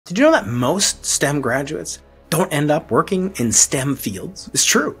Did you know that most STEM graduates don't end up working in STEM fields? It's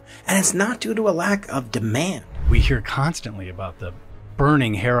true. And it's not due to a lack of demand. We hear constantly about the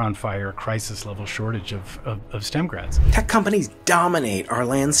burning hair on fire crisis level shortage of STEM grads. Tech companies dominate our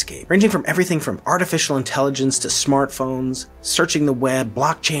landscape, ranging from everything from artificial intelligence to smartphones, searching the web,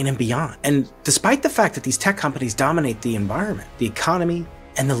 blockchain, and beyond. And despite the fact that these tech companies dominate the environment, the economy,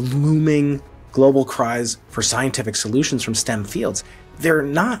 and the looming global cries for scientific solutions from STEM fields, they're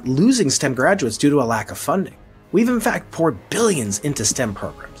not losing STEM graduates due to a lack of funding. We've in fact poured billions into STEM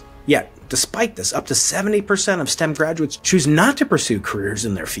programs. Yet, despite this, up to 70% of STEM graduates choose not to pursue careers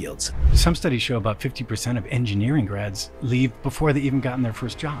in their fields. Some studies show about 50% of engineering grads leave before they even gotten their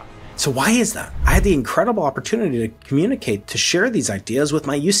first job. So why is that? I had the incredible opportunity to communicate, to share these ideas with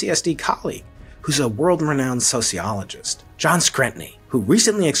my UCSD colleague, who's a world-renowned sociologist, John Skrentny, who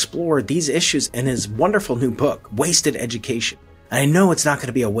recently explored these issues in his wonderful new book, Wasted Education. And I know it's not going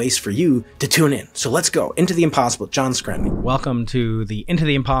to be a waste for you to tune in. So let's go into the impossible. John Skrentny. Welcome to the Into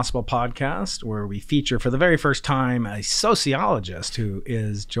the Impossible podcast, where we feature for the very first time a sociologist who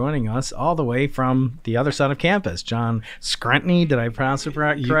is joining us all the way from the other side of campus. John Skrentny. Did I pronounce it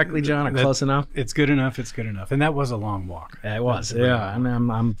correctly, John? Or close enough? It's good enough. It's good enough. And that was a long walk. It was. Yeah. And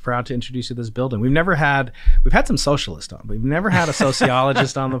I'm proud to introduce you to this building. We've had some socialists on, but we've never had a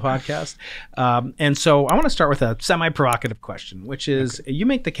sociologist on the podcast. And so I want to start with a semi-provocative question, which is, okay, you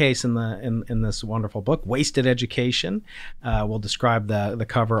make the case in this wonderful book, Wasted Education. We'll describe the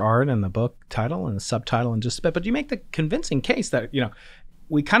cover art and the book title and the subtitle in just a bit, but you make the convincing case that,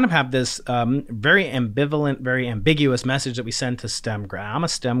 we kind of have this very ambivalent, very ambiguous message that we send to STEM grad. I'm a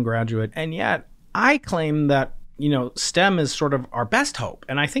STEM graduate, and yet I claim that, STEM is sort of our best hope,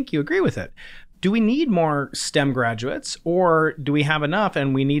 and I think you agree with it. Do we need more STEM graduates, or do we have enough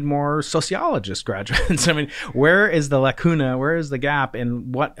and we need more sociologist graduates? I mean, where is the lacuna? Where is the gap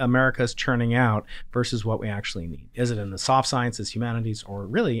in what America is churning out versus what we actually need? Is it in the soft sciences, humanities, or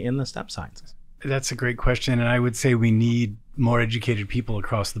really in the STEM sciences? That's a great question. And I would say we need more educated people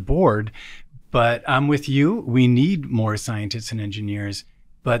across the board. But I'm with you. We need more scientists and engineers.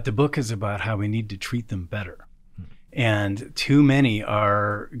 But the book is about how we need to treat them better. And too many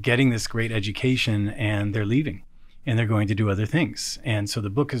are getting this great education and they're leaving and they're going to do other things. And so the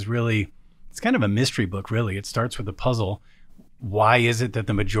book is really, it's kind of a mystery book, really. It starts with a puzzle. Why is it that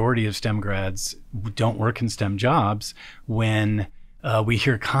the majority of STEM grads don't work in STEM jobs when we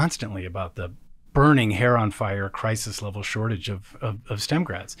hear constantly about the burning hair on fire crisis level shortage of STEM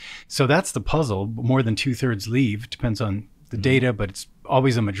grads? So that's the puzzle. More than 2/3 leave, depends on the data, but it's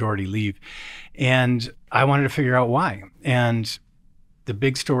always a majority leave. And I wanted to figure out why. And the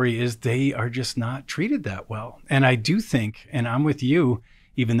big story is they are just not treated that well. And I do think, and I'm with you,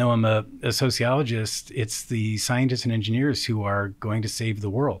 even though I'm a sociologist, it's the scientists and engineers who are going to save the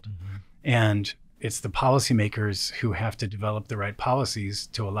world. Mm-hmm. And it's the policymakers who have to develop the right policies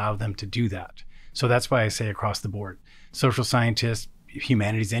to allow them to do that. So that's why I say across the board, social scientists,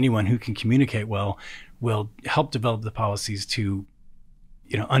 humanities, anyone who can communicate well will help develop the policies to,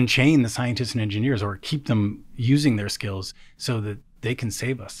 unchain the scientists and engineers or keep them using their skills so that they can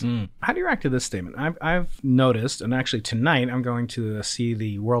save us. How do you react to this statement? I've noticed, and actually tonight I'm going to see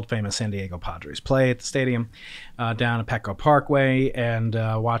the world famous San Diego Padres play at the stadium down at Petco Parkway and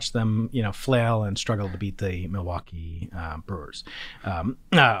watch them, flail and struggle to beat the Milwaukee Brewers.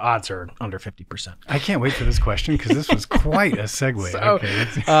 Odds are under 50%. I can't wait for this question because this was quite a segue. So,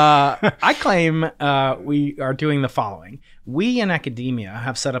 okay. I claim we are doing the following. We in academia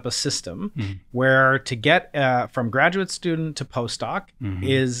have set up a system where to get from graduate student to postdoc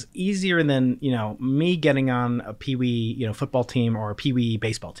is easier than, me getting on a Pee-wee, football team or a Pee-wee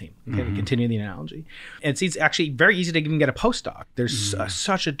baseball team. Okay, to continue the analogy. It's actually very easy to even get a postdoc. There's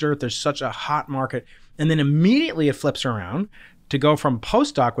such a dearth, there's such a hot market. And then immediately it flips around to go from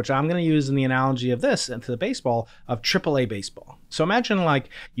postdoc, which I'm going to use in the analogy of this, and to the baseball, of AAA baseball. So imagine like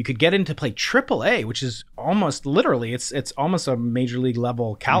you could get into play AAA, which is almost literally, it's almost a major league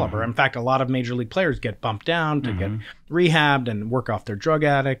level caliber. In fact, a lot of major league players get bumped down to get rehabbed and work off their drug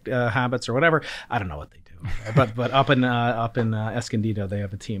addict habits or whatever. I don't know what they do, but up in Escondido, they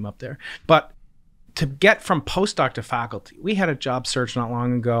have a team up there. But to get from postdoc to faculty, we had a job search not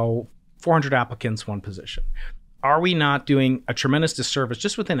long ago, 400 applicants, one position. are we not doing a tremendous disservice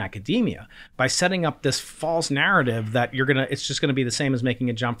just within academia by setting up this false narrative that it's just gonna be the same as making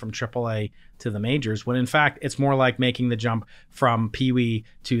a jump from AAA to the majors, when in fact it's more like making the jump from Pee Wee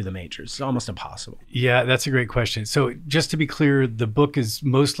to the majors? It's almost impossible. Yeah, that's a great question. So just to be clear, the book is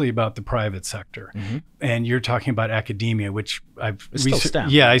mostly about the private sector, and you're talking about academia, which I've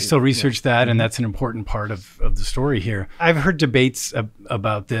I still research that, and that's an important part of the story here. I've heard debates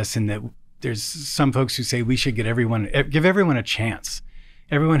about this, and that there's some folks who say we should give everyone a chance.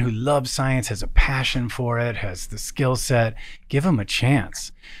 Everyone who loves science, has a passion for it, has the skill set, give them a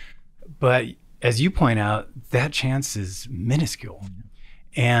chance. But as you point out, that chance is minuscule.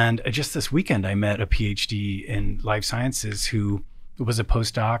 And just this weekend, I met a PhD in life sciences who was a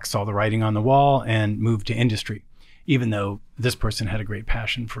postdoc, saw the writing on the wall, and moved to industry, even though this person had a great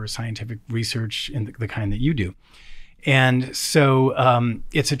passion for scientific research in the kind that you do. And so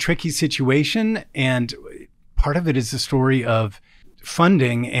it's a tricky situation. And part of it is the story of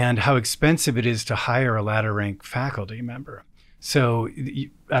funding and how expensive it is to hire a ladder rank faculty member. So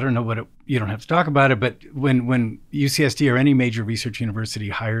I don't know you don't have to talk about it, but when UCSD or any major research university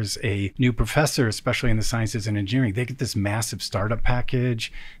hires a new professor, especially in the sciences and engineering, they get this massive startup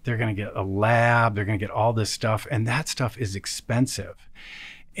package. They're going to get a lab. They're going to get all this stuff. And that stuff is expensive.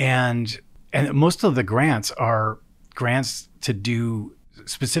 And most of the grants are grants to do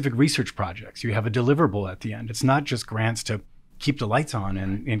specific research projects. You have a deliverable at the end. It's not just grants to keep the lights on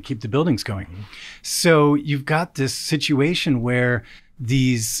and keep the buildings going. So you've got this situation where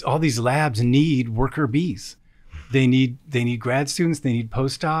all these labs need worker bees. They need grad students, they need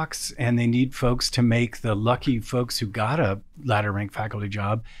postdocs, and they need folks to make the lucky folks who got a ladder rank faculty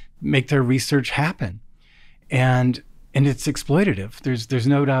job make their research happen. And it's exploitative. There's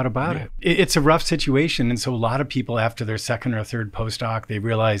no doubt about it. It's a rough situation. And so a lot of people after their second or third postdoc, they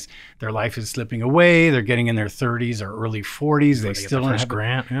realize their life is slipping away. They're getting in their 30s or early 40s. They still don't have a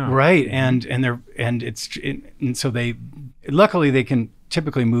grant. Right. And so they luckily they can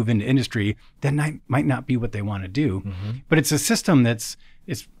typically move into industry that might not be what they want to do. But it's a system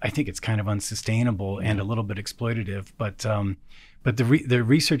I think it's kind of unsustainable and a little bit exploitative. But the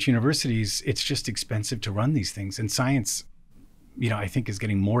research universities, it's just expensive to run these things. And science, I think is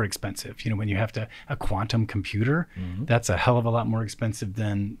getting more expensive. When you have a quantum computer, that's a hell of a lot more expensive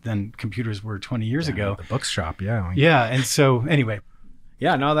than computers were 20 years ago. The bookshop, yeah. Yeah, and so anyway.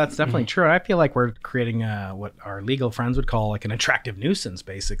 Yeah, no, that's definitely true. I feel like we're creating what our legal friends would call like an attractive nuisance,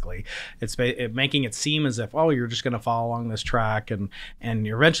 basically. It's making it seem as if, you're just going to follow along this track and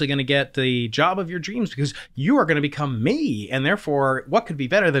you're eventually going to get the job of your dreams because you are going to become me. And therefore, what could be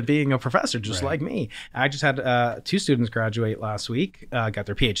better than being a professor just like me? I just had 2 students graduate last week, got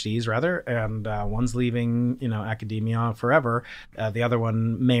their PhDs rather, and one's leaving, academia forever. The other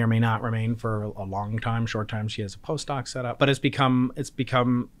one may or may not remain for a long time, short time. She has a postdoc set up, but it's become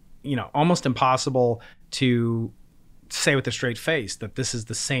almost impossible to say with a straight face that this is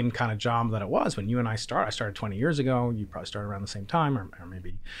the same kind of job that it was when you and I started. I started 20 years ago. You probably started around the same time, or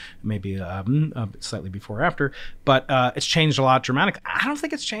maybe slightly before or after. But it's changed a lot dramatically. I don't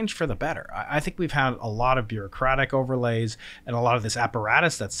think it's changed for the better. I think we've had a lot of bureaucratic overlays, and a lot of this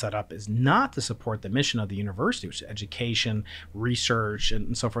apparatus that's set up is not to support the mission of the university, which is education, research,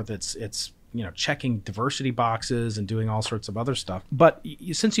 and so forth. It's checking diversity boxes and doing all sorts of other stuff. But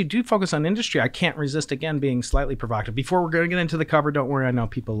since you do focus on industry, I can't resist, again, being slightly provocative. Before we're going to get into the cover, don't worry, I know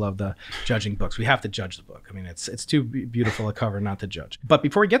people love the judging books. We have to judge the book. I mean, it's too beautiful a cover not to judge. But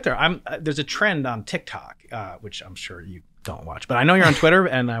before we get there, there's a trend on TikTok, which I'm sure you don't watch, but I know you're on Twitter,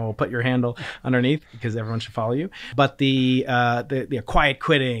 and I will put your handle underneath because everyone should follow you. But the quiet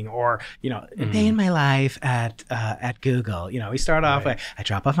quitting, or a day in my life at Google. We start off. I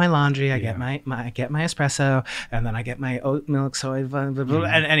drop off my laundry. I get my espresso, and then I get my oat milk soy. Blah, blah, blah.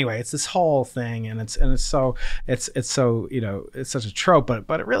 And anyway, it's this whole thing, and it's so it's such a trope,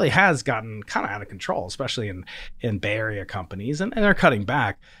 but it really has gotten kind of out of control, especially in Bay Area companies, and they're cutting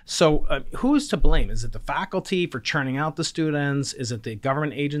back. So who's to blame? Is it the faculty for churning out the students? Is it the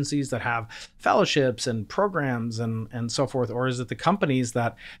government agencies that have fellowships and programs and so forth? Or is it the companies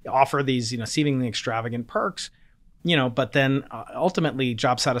that offer these, seemingly extravagant perks, but then ultimately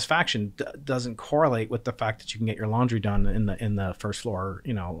job satisfaction doesn't correlate with the fact that you can get your laundry done in the first floor,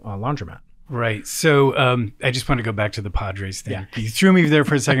 laundromat? Right. So I just want to go back to the Padres thing. Yeah. You threw me there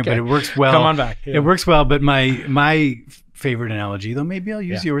for a second, but it works well. Come on back. Yeah. It works well. But my favorite analogy, though maybe I'll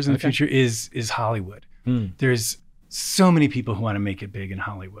use yours in the future, is Hollywood. There's so many people who want to make it big in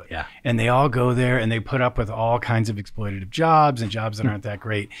Hollywood. Yeah. And they all go there and they put up with all kinds of exploitative jobs and jobs that aren't that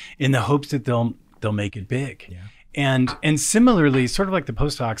great in the hopes that they'll make it big. Yeah. And similarly, sort of like the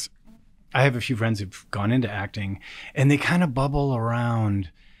postdocs, I have a few friends who've gone into acting, and they kind of bubble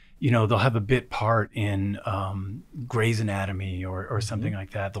around. They'll have a bit part in Grey's Anatomy or something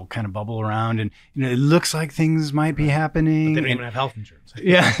like that. They'll kind of bubble around, and it looks like things might be happening. But they don't even have health insurance.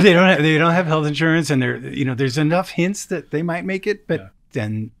 Yeah, they don't have health insurance, and there's enough hints that they might make it, but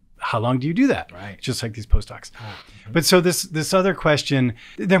then how long do you do that? Right. Just like these postdocs. But so this other question,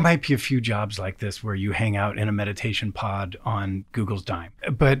 there might be a few jobs like this where you hang out in a meditation pod on Google's dime,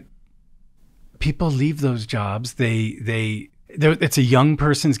 but people leave those jobs. It's a young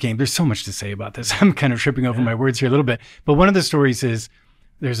person's game. There's so much to say about this. I'm kind of tripping over my words here a little bit. But one of the stories is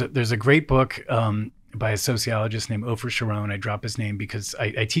there's a great book by a sociologist named Ofer Sharon. I drop his name because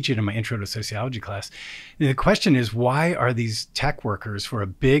I teach it in my intro to sociology class. And the question is, why are these tech workers for a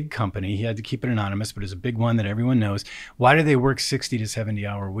big company, he had to keep it anonymous, but it's a big one that everyone knows, why do they work 60 to 70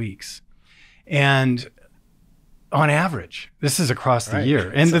 hour weeks? And on average, this is across the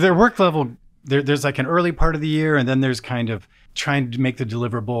year. And their work level, there's like an early part of the year, and then there's kind of trying to make the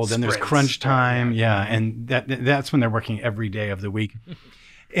deliverable. Then there's crunch time. Yeah. And that's when they're working every day of the week.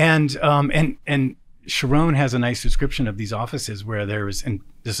 And Sharon has a nice description of these offices where and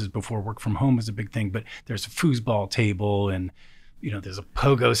this is before work from home was a big thing, but there's a foosball table and, there's a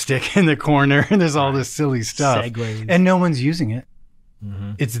pogo stick in the corner and there's all this silly stuff. Segways. And no one's using it.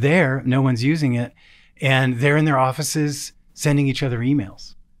 It's there. No one's using it. And they're in their offices sending each other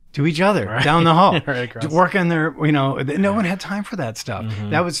emails to each other down the hall, to work on their, no one had time for that stuff.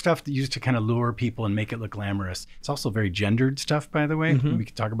 That was stuff that used to kind of lure people and make it look glamorous. It's also very gendered stuff, by the way. We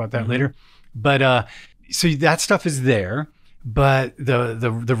can talk about that later. But so that stuff is there. But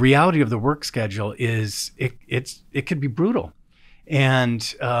the reality of the work schedule is it could be brutal. And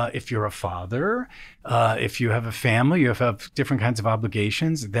if you're a father, if you have a family, you have different kinds of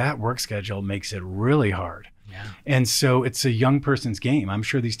obligations, that work schedule makes it really hard. Yeah. And so it's a young person's game. I'm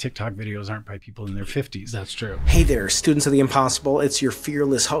sure these TikTok videos aren't by people in their 50s. That's true. Hey there, students of the impossible. It's your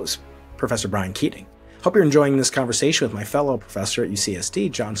fearless host, Professor Brian Keating. Hope you're enjoying this conversation with my fellow professor at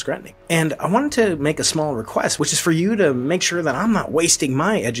UCSD, John Skrentny. And I wanted to make a small request, which is for you to make sure that I'm not wasting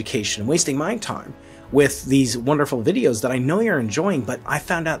my education, wasting my time with these wonderful videos that I know you're enjoying, but I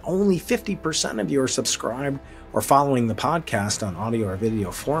found out only 50% of you are subscribed or following the podcast on audio or video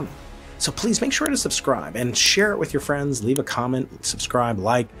format. So please make sure to subscribe and share it with your friends, leave a comment, subscribe,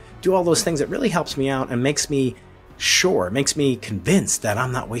 like, do all those things. It really helps me out and makes me convinced that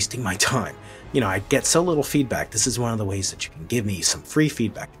I'm not wasting my time. I get so little feedback. This is one of the ways that you can give me some free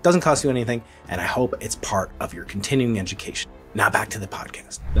feedback. It doesn't cost you anything, and I hope it's part of your continuing education. Now back to the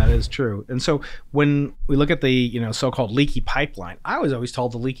podcast. That is true. And so when we look at the so-called leaky pipeline, I was always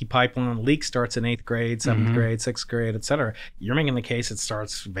told the leaky pipeline leak starts in 8th grade, 7th grade, 6th grade, etc. You're making the case it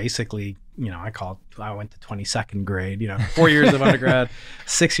starts basically, I went to 22nd grade, 4 years of undergrad,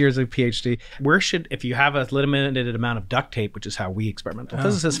 6 years of PhD. If you have a limited amount of duct tape, which is how we experimental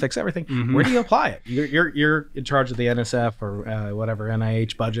physicists fix everything, where do you apply it? You're in charge of the NSF or whatever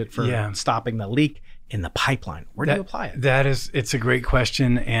NIH budget for stopping the leak in the pipeline. Where do you apply it? It's a great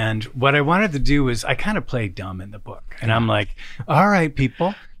question. And what I wanted to do is I kind of play dumb in the book. And I'm like, all right,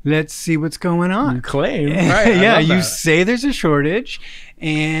 people, let's see what's going on. You claim, right? Yeah, you say there's a shortage,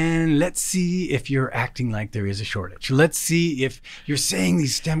 and let's see if you're acting like there is a shortage. Let's see if you're saying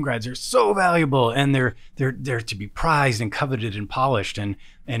these STEM grads are so valuable and they're to be prized and coveted and polished and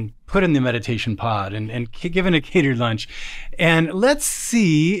put in the meditation pod and given a catered lunch. And let's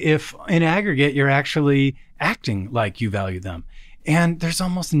see if in aggregate you're actually acting like you value them. And there's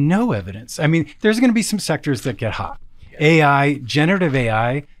almost no evidence. I mean, there's going to be some sectors that get hot. AI, generative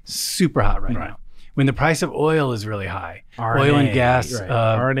AI, super hot right now. When the price of oil is really high, oil and gas,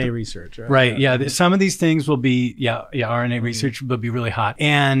 RNA research, right? Yeah, some of these things will be, RNA research will be really hot,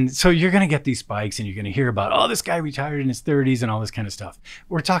 and so you're going to get these spikes, and you're going to hear about, oh, this guy retired in his 30s and all this kind of stuff.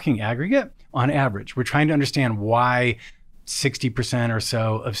 We're talking aggregate on average. We're trying to understand why 60% or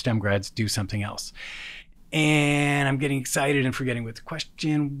so of STEM grads do something else. And I'm getting excited and forgetting what the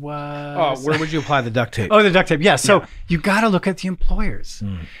question was. Oh, where would you apply the duct tape? Oh, the duct tape. Yeah. So you got to look at the employers.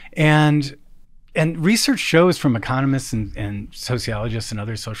 And research shows from economists and sociologists and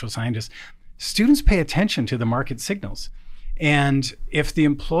other social scientists, students pay attention to the market signals. And if the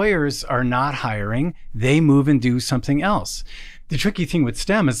employers are not hiring, they move and do something else. The tricky thing with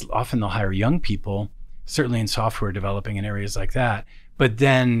STEM is often they'll hire young people, certainly in software developing and areas like that. But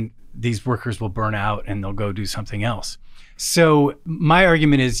then these workers will burn out and they'll go do something else. So my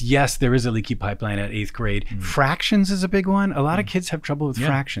argument is, yes, there is a leaky pipeline at 8th grade. Fractions is a big one. A lot of kids have trouble with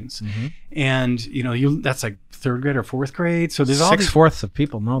fractions. And, that's like 3rd grade or 4th grade. So there's all 6/4 of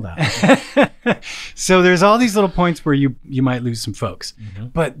people know that. So there's all these little points where you might lose some folks.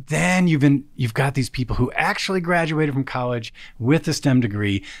 But then you've got these people who actually graduated from college with a STEM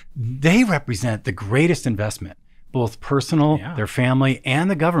degree. They represent the greatest investment, both personal, their family, and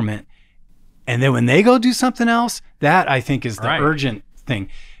the government. And then when they go do something else, that I think is the urgent thing.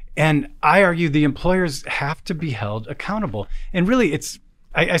 And I argue the employers have to be held accountable. And really,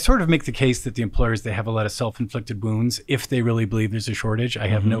 I sort of make the case that the employers, they have a lot of self-inflicted wounds if they really believe there's a shortage. I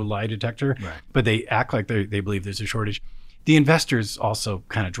have no lie detector, but they act like they believe there's a shortage. The investors also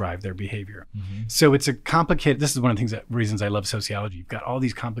kind of drive their behavior. So it's a complicated, this is one of the reasons I love sociology. You've got all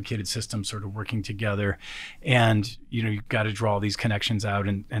these complicated systems sort of working together, and you've got to draw these connections out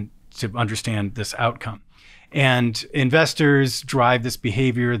and to understand this outcome. And investors drive this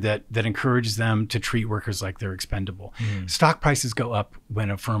behavior that encourages them to treat workers like they're expendable. Stock prices go up when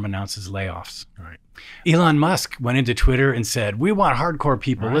a firm announces layoffs. Elon Musk went into Twitter and said, we want hardcore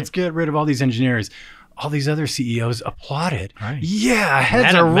people. Let's get rid of all these engineers. All these other CEOs applauded. Yeah,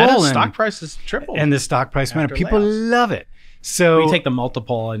 heads are rolling. Stock prices tripled. And the stock price went up. People love it. So you take the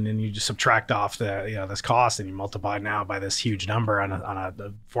multiple and then you just subtract off the this cost, and you multiply now by this huge number on a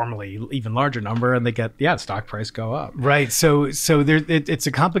formerly even larger number, and they get stock price go up. Right. So it's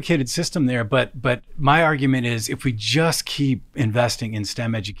a complicated system there, but my argument is if we just keep investing in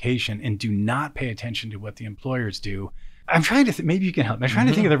STEM education and do not pay attention to what the employers do. I'm trying to maybe you can help me. I'm trying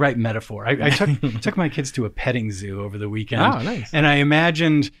to think of the right metaphor. I took my kids to a petting zoo over the weekend. Oh, nice. And I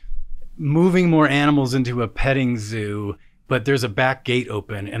imagined moving more animals into a petting zoo, but there's a back gate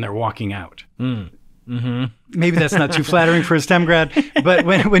open and they're walking out. Maybe that's not too flattering for a STEM grad, but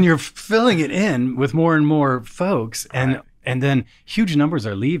when you're filling it in with more and more folks and then huge numbers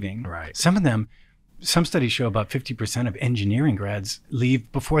are leaving, some studies show about 50% of engineering grads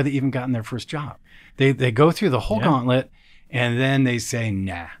leave before they even gotten their first job. They go through the whole gauntlet, and then they say,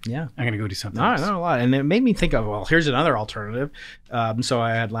 nah, I'm going to go do something else. Not a lot. And it made me think of, well, here's another alternative. So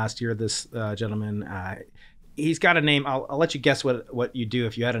I had last year this gentleman, he's got a name. I'll let you guess what you do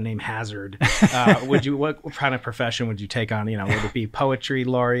if you had a name Hazard. What kind of profession would you take on? Would it be poetry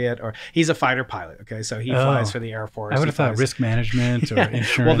laureate, or he's a fighter pilot? Okay, so he flies for the Air Force. I would have thought risk management or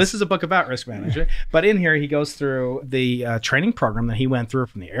insurance. Well, this is a book about risk management, but in here he goes through the training program that he went through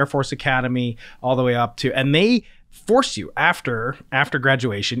from the Air Force Academy all the way up to, and they force you after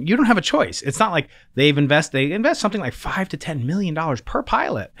graduation. You don't have a choice. It's not like they invest something like $5 to $10 million per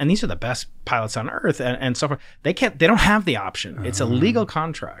pilot, and these are the best pilots on earth, and so forth. They don't have the option. It's a legal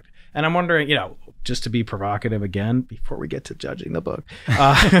contract. And I'm wondering, just to be provocative again, before we get to judging the book,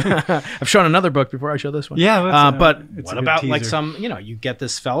 I've shown another book before I show this one. Yeah, but what about like some, you get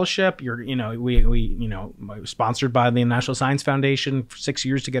this fellowship, we sponsored by the National Science Foundation for 6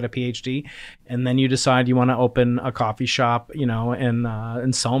 years to get a PhD, and then you decide you want to open a coffee shop,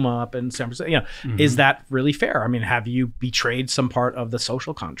 in Soma up in San Francisco. Is that really fair? I mean, have you betrayed some part of the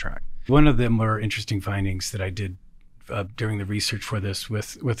social contract? One of the more interesting findings that I did during the research for this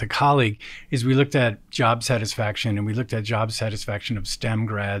with a colleague is we looked at job satisfaction, and we looked at job satisfaction of STEM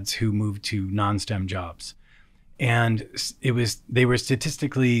grads who moved to non-STEM jobs. And they were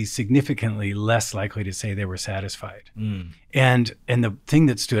statistically significantly less likely to say they were satisfied. And the thing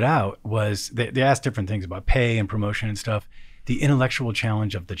that stood out was they asked different things about pay and promotion and stuff. The intellectual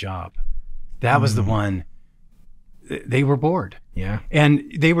challenge of the job, that was the one. They were bored. And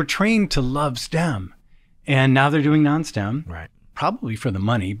they were trained to love STEM. And now they're doing non-STEM, probably for the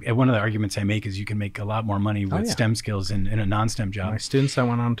money. And one of the arguments I make is you can make a lot more money with STEM skills in a non-STEM job. My students that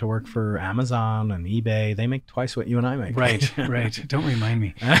went on to work for Amazon and eBay, they make twice what you and I make. Right. Don't remind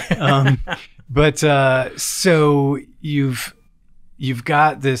me. So you've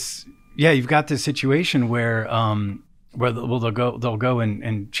got this situation where they'll go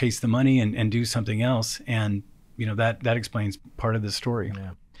and chase the money and do something else, and that explains part of the story.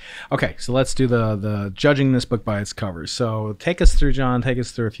 Okay, so let's do the judging this book by its cover. So take us through, John,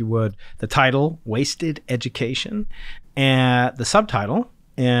 if you would, the title, Wasted Education, and the subtitle,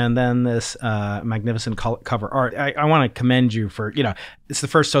 and then this magnificent cover art. I want to commend you for, it's the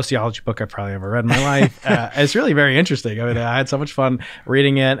first sociology book I've probably ever read in my life. It's really very interesting. I mean, I had so much fun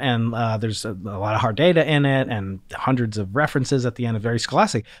reading it, and there's a lot of hard data in it and hundreds of references at the end. It's very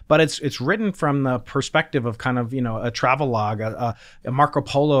scholastic, but it's written from the perspective of kind of, a travelogue. Marco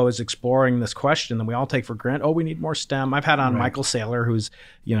Polo is exploring this question that we all take for granted. Oh, we need more STEM. I've had on Michael Saylor, who's,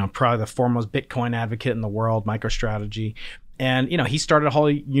 probably the foremost Bitcoin advocate in the world, MicroStrategy. And, he started a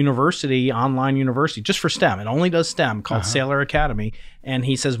whole online university just for STEM. It only does STEM, called Saylor Academy. And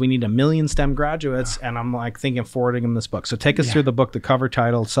he says we need 1 million STEM graduates. And I'm like thinking of forwarding him this book. So take us through the book, the cover,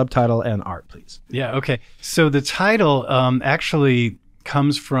 title, subtitle, and art, please. Yeah, okay. So the title, actually,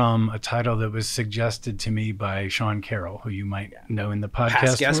 comes from a title that was suggested to me by Sean Carroll, who you might know in the podcast.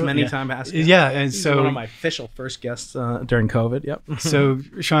 Past guest, many yeah. time past guest. Yeah, and He's so one of my official first guests during COVID. Yep. So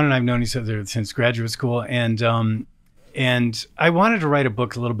Sean and I have known each other since graduate school, and I wanted to write a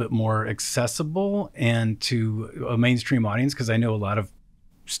book a little bit more accessible and to a mainstream audience, because I know a lot of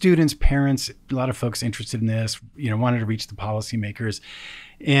students, parents, a lot of folks interested in this, wanted to reach the policymakers.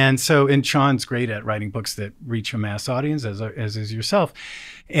 And Sean's great at writing books that reach a mass audience, as is yourself.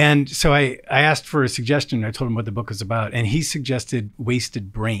 And so I asked for a suggestion. I told him what the book was about, and he suggested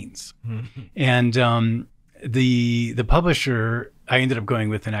Wasted Brains. Mm-hmm. And the publisher, I ended up going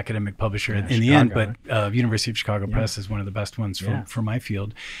with an academic publisher in the end, but University of Chicago Press is one of the best ones for my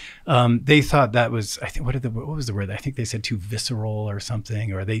field. They thought that was, I think, what was the word? I think they said too visceral or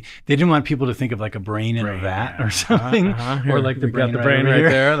something, or they didn't want people to think of like a brain in a vat or something, or like the brain right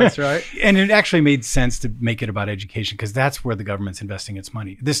there. That's right. And it actually made sense to make it about education, because that's where the government's investing its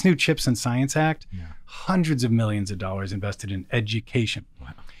money. This new Chips and Science Act, hundreds of millions of dollars invested in education. Wow.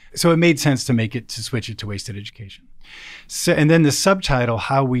 So it made sense to switch it to wasted education. So, and then the subtitle,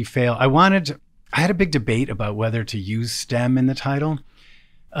 How We Fail. I had a big debate about whether to use STEM in the title.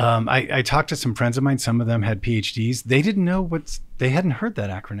 I talked to some friends of mine. Some of them had PhDs. They didn't know they hadn't heard that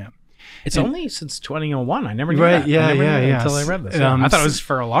acronym. It's only since 2001. I never knew that. Yeah. Until I read this. I thought it was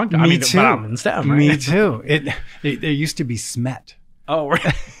for a long time. Me too. But I'm in STEM, right? Me too. There used to be SMET. Oh,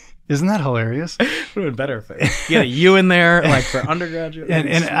 right. Isn't that hilarious? It would have been better if you had a U in there, like for undergraduate.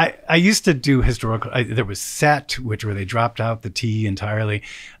 and I used to do historical. There was SET, where they dropped out the T entirely.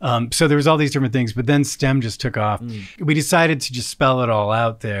 So there was all these different things, but then STEM just took off. We decided to just spell it all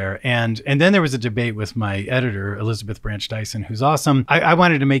out there. And then there was a debate with my editor, Elizabeth Branch Dyson, who's awesome. I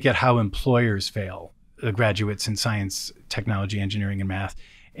wanted to make it How Employers Fail Graduates in Science, Technology, Engineering, and Math.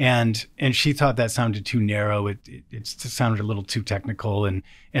 And she thought that sounded too narrow. It sounded a little too technical, and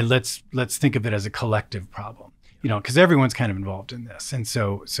let's think of it as a collective problem, because everyone's kind of involved in this. And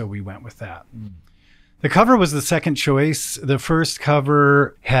so we went with that. The cover was the second choice. The first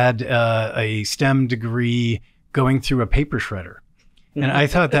cover had a STEM degree going through a paper shredder. And I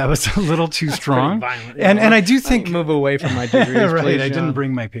thought that was a little too strong. Violent, and I do think move away from my degrees, right. Please, I didn't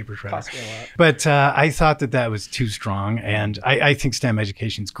bring my paper shredder, but I thought that was too strong. And I think STEM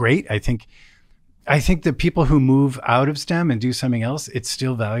education is great. I think that people who move out of STEM and do something else, it's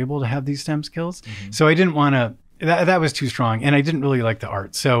still valuable to have these STEM skills. Mm-hmm. So I didn't want to. That was too strong, and I didn't really like the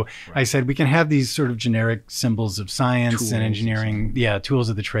art. So I said we can have these sort of generic symbols of science and engineering, tools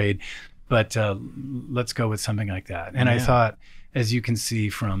of the trade, but let's go with something like that. And I thought, as you can see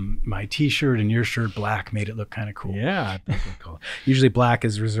from my T-shirt and your shirt, black made it look kind of cool. Yeah, I think it's cool. Usually black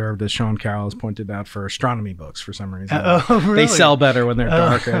is reserved, as Sean Carroll has pointed out, for astronomy books for some reason. Really? They sell better when they're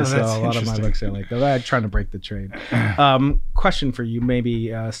darker, so a lot of my books are like that. I'm trying to break the trade. Question for you,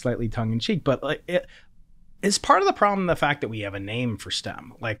 maybe slightly tongue-in-cheek, but is part of the problem the fact that we have a name for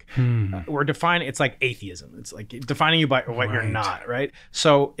STEM? Like we're defining, it's like atheism. It's like defining you by what you're not, right?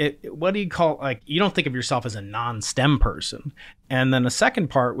 So what do you call, like, you don't think of yourself as a non-STEM person. And then a second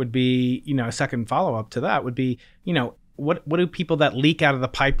part would be, a second follow-up to that would be, what do people that leak out of the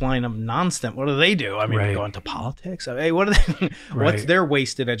pipeline of non-STEM, what do they do? I mean, they go into politics. Hey, what are they? What's their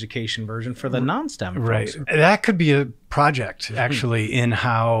wasted education version for the non-STEM folks? That could be a project, actually, in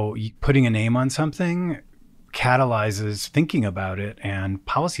how putting a name on something catalyzes thinking about it and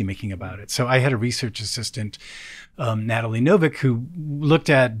policy making about it. So I had a research assistant, Natalie Novick, who looked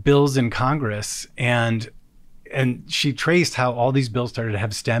at bills in Congress, and she traced how all these bills started to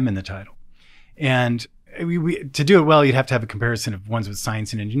have STEM in the title. And to do it well, you'd have to have a comparison of ones with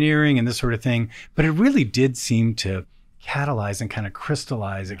science and engineering and this sort of thing. But it really did seem to catalyze and kind of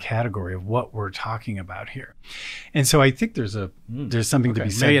crystallize a category of what we're talking about here. And so I think there's something to be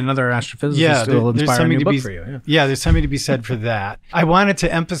said. Maybe another astrophysicist will inspire a new book for you. Yeah, there's something to be said for that. I wanted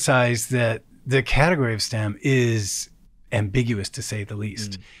to emphasize that the category of STEM is ambiguous, to say the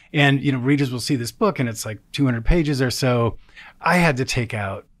least. And, readers will see this book and it's like 200 pages or so. I had to take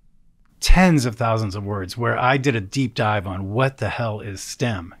out tens of thousands of words where I did a deep dive on what the hell is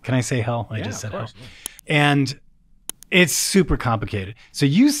STEM. Can I say hell? I just said hell. And it's super complicated. So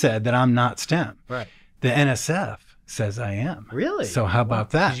you said that I'm not STEM. Right. The NSF says I am. Really? So how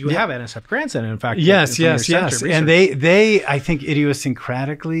about that? You have NSF grants in fact. Yes. And they, I think,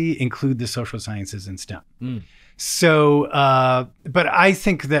 idiosyncratically include the social sciences in STEM. So, but I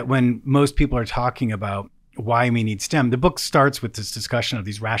think that when most people are talking about why we need STEM, the book starts with this discussion of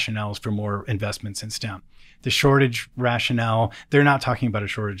these rationales for more investments in STEM. The shortage rationale, they're not talking about a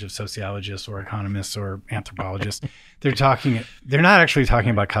shortage of sociologists or economists or anthropologists. They're not actually talking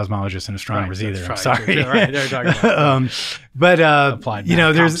about cosmologists and astronomers either. I'm sorry. Right, they're talking about applied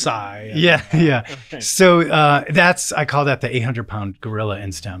there's psi. Yeah. Okay. So I call that the 800-pound gorilla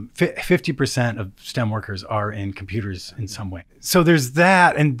in STEM. 50% of STEM workers are in computers in some way. So there's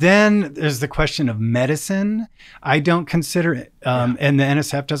that, and then there's the question of medicine. I don't consider it, and the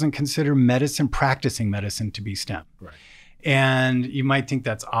NSF doesn't consider practicing medicine to be STEM. Right. And you might think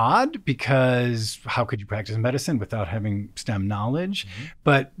that's odd because how could you practice medicine without having STEM knowledge? Mm-hmm.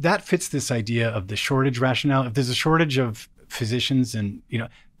 But that fits this idea of the shortage rationale. If there's a shortage of physicians, and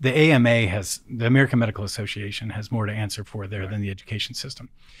the AMA the American Medical Association has more to answer for there than the education system.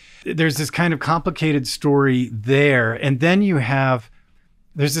 There's this kind of complicated story there. And then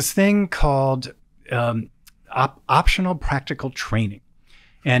there's this thing called optional practical training.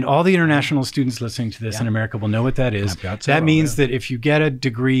 And all the international students listening to this in America will know what that is. That means that if you get a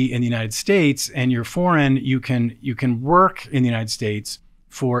degree in the United States and you're foreign, you can work in the United States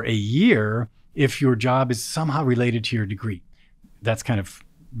for a year if your job is somehow related to your degree. That's kind of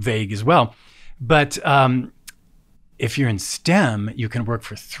vague as well. But if you're in STEM, you can work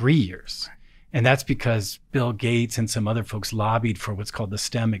for 3 years. And that's because Bill Gates and some other folks lobbied for what's called the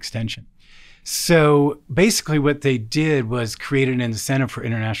STEM extension. So basically what they did was create an incentive for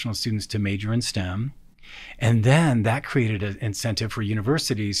international students to major in STEM. And then that created an incentive for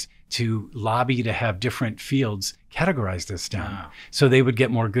universities to lobby to have different fields categorized as STEM. Wow. So they would get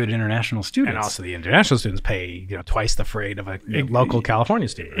more good international students. And also the international students pay twice the freight of a local California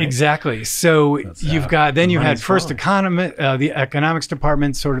student. Right? Exactly. So you had first the economics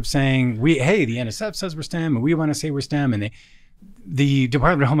department sort of saying, the NSF says we're STEM and we want to say we're STEM. And the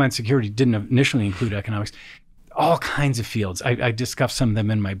Department of Homeland Security didn't initially include economics. All kinds of fields. I discuss some of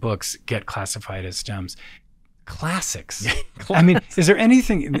them in my books, get classified as STEMs. Classics. I mean, is there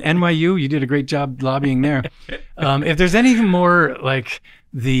anything, NYU, you did a great job lobbying there. If there's anything more like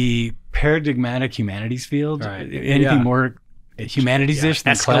the paradigmatic humanities field, anything more humanities-ish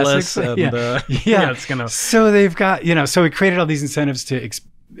than classics. It's gonna. So they've got, so we created all these incentives to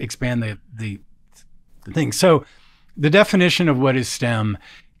expand the thing. So the definition of what is STEM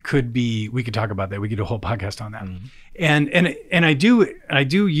could be, we could talk about that. We could do a whole podcast on that. Mm-hmm. And I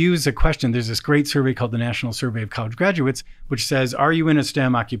do use a question. There's this great survey called the National Survey of College Graduates, which says, are you in a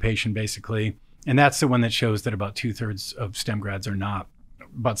STEM occupation, basically? And that's the one that shows that about 2/3 of STEM grads are not,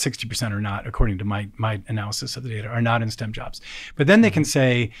 about 60% are not, according to my analysis of the data, are not in STEM jobs. But then they can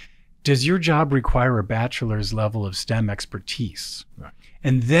say, does your job require a bachelor's level of STEM expertise? Right.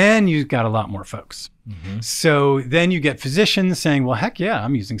 And then you've got a lot more folks. Mm-hmm. So then you get physicians saying, well, heck yeah,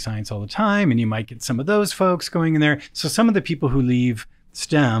 I'm using science all the time. And you might get some of those folks going in there. So some of the people who leave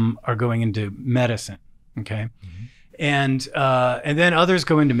STEM are going into medicine. Okay. Mm-hmm. And then others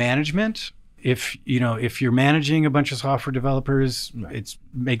go into management. If you're managing a bunch of software developers, it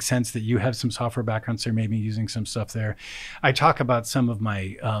makes sense that you have some software background, so maybe using some stuff there. I talk about some of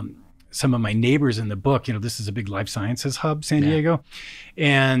my neighbors in the book. This is a big life sciences hub, San Diego,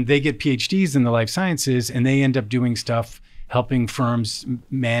 and they get PhDs in the life sciences, and they end up doing stuff helping firms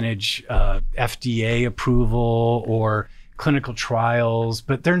manage FDA approval or clinical trials,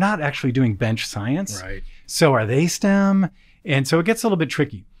 but they're not actually doing bench science. Right. So are they STEM? And so it gets a little bit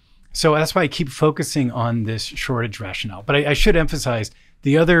tricky. So that's why I keep focusing on this shortage rationale. But I should emphasize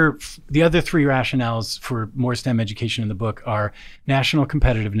the other three rationales for more STEM education in the book are national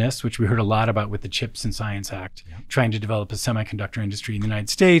competitiveness, which we heard a lot about with the CHIPS and Science Act, trying to develop a semiconductor industry in the United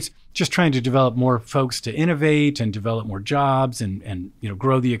States, just trying to develop more folks to innovate and develop more jobs and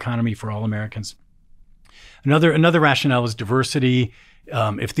grow the economy for all Americans. Another rationale is diversity.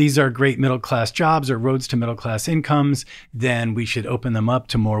 If these are great middle-class jobs or roads to middle-class incomes, then we should open them up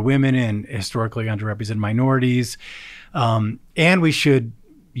to more women and historically underrepresented minorities. And we should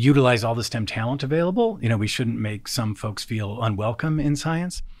utilize all the STEM talent available. We shouldn't make some folks feel unwelcome in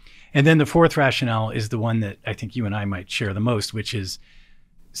science. And then the fourth rationale is the one that I think you and I might share the most, which is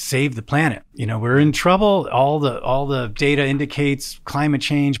save the planet. We're in trouble. All the data indicates climate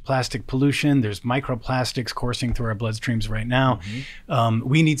change, plastic pollution. There's microplastics coursing through our bloodstreams right now. Mm-hmm.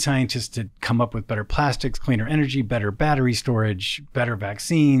 We need scientists to come up with better plastics, cleaner energy, better battery storage, better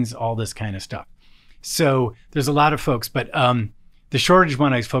vaccines, all this kind of stuff. So there's a lot of folks, but the shortage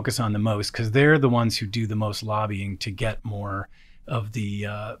one I focus on the most because they're the ones who do the most lobbying to get more of the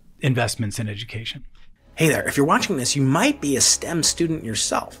investments in education. Hey there, if you're watching this, you might be a STEM student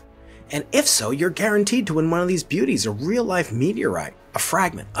yourself. And if so, you're guaranteed to win one of these beauties, a real-life meteorite, a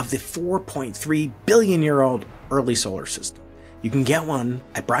fragment of the 4.3 billion-year-old early solar system. You can get one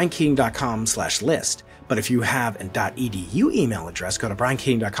at briankeating.com/list. But if you have an .edu email address, go to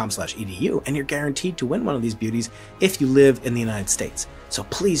briankeating.com/edu, and you're guaranteed to win one of these beauties if you live in the United States. So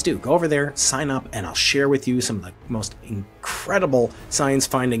please do go over there, sign up, and I'll share with you some of the most incredible science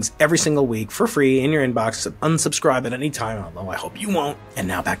findings every single week for free in your inbox. So unsubscribe at any time, although I hope you won't. And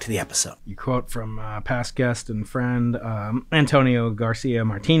now back to the episode. You quote from past guest and friend Antonio Garcia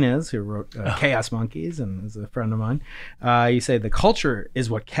Martinez, who wrote Chaos Monkeys and is a friend of mine. You say the culture is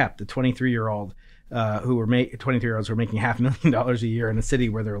what kept the 23-year-old 23-year-olds who were making $500,000 a year in a city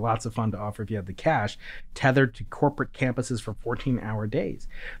where there were lots of fun to offer if you had the cash, tethered to corporate campuses for 14-hour days.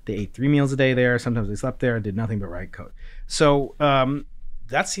 They ate 3 meals a day there. Sometimes they slept there and did nothing but write code. So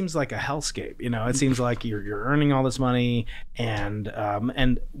that seems like a hellscape. It seems like you're earning all this money, and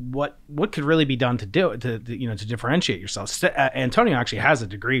what could really be done to differentiate yourself. Antonio actually has a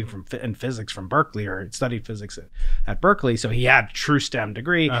degree in physics from Berkeley, or studied physics at Berkeley, so he had a true STEM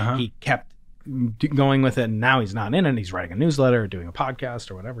degree. He kept going with it, and now he's not in it. He's writing a newsletter or doing a podcast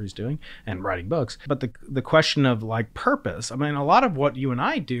or whatever he's doing, and writing books. But the question of like purpose, I mean, a lot of what you and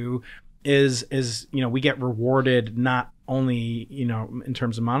I do is we get rewarded not only in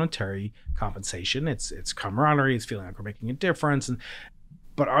terms of monetary compensation. It's camaraderie, it's feeling like we're making a difference,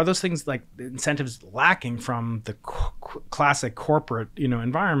 but are those things, like incentives, lacking from the classic corporate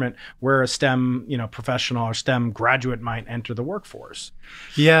environment where a STEM professional or STEM graduate might enter the workforce?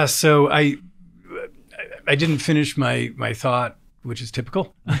 Yeah, so I didn't finish my thought, which is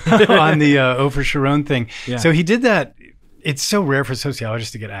typical, on the Ofer Sharon thing. Yeah. So he did that. It's so rare for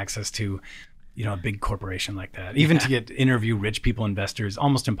sociologists to get access to a big corporation like that. Even to interview rich people, investors,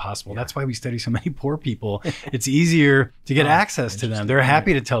 almost impossible. That's why we study so many poor people. It's easier to get access to them. They're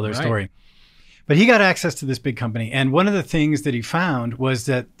happy to tell their story. But he got access to this big company. And one of the things that he found was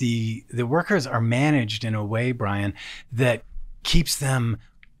that the workers are managed in a way, Brian, that keeps them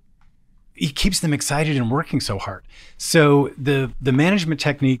excited and working so hard. So the management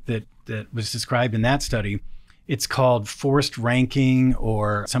technique that was described in that study, it's called forced ranking,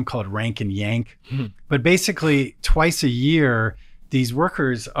 or some call it rank and yank. But basically, twice a year, these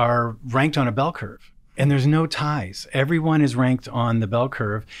workers are ranked on a bell curve, and there's no ties. Everyone is ranked on the bell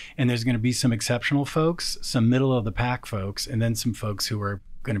curve, and there's going to be some exceptional folks, some middle of the pack folks, and then some folks who are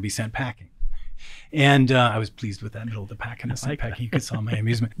going to be sent packing. And I was pleased with that middle of the pack and the sent packing. You could saw my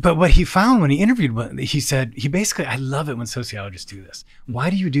amusement. But what he found when he interviewed, he said, I love it when sociologists do this. Why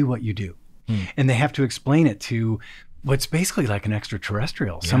do you do what you do? And they have to explain it to what's basically like an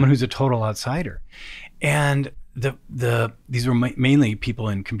extraterrestrial, someone who's a total outsider. And these were mainly people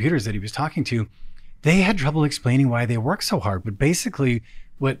in computers that he was talking to. They had trouble explaining why they work so hard. But basically,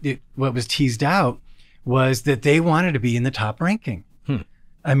 what was teased out was that they wanted to be in the top ranking.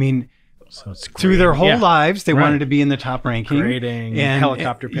 I mean, so through their whole lives, they wanted to be in the top ranking. Grading, and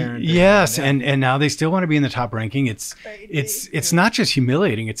helicopter parenting. Yes, and now they still want to be in the top ranking. It's not just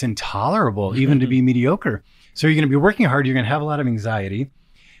humiliating, it's intolerable even to be mediocre. So you're going to be working hard, you're going to have a lot of anxiety.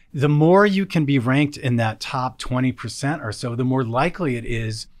 The more you can be ranked in that top 20% or so, the more likely it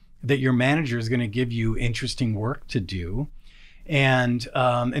is that your manager is going to give you interesting work to do. And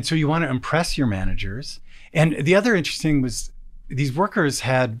so you want to impress your managers. And the other interesting was these workers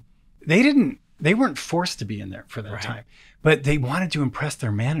they weren't forced to be in there for that time, but they wanted to impress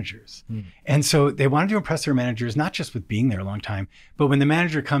their managers. And so they wanted to impress their managers, not just with being there a long time, but when the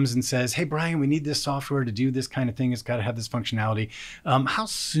manager comes and says, hey, Brian, we need this software to do this kind of thing. It's got to have this functionality. How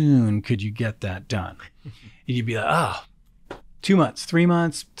soon could you get that done? And you'd be like, 2 months, 3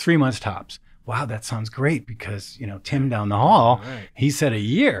 months, 3 months tops. Wow, that sounds great, because, Tim down the hall, he said a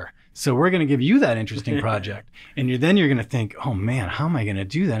year. So we're going to give you that interesting project. And then you're going to think, oh man, how am I going to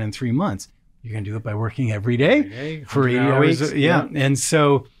do that in 3 months? You're going to do it by working every day for 80 hours. Yeah. And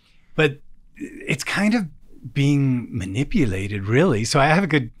so, but it's kind of being manipulated, really. So I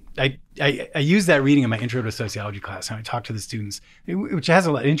have I use that reading in my intro to sociology class, and I talk to the students, which has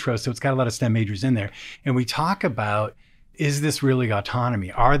a lot of intro. So it's got a lot of STEM majors in there. And we talk about, is this really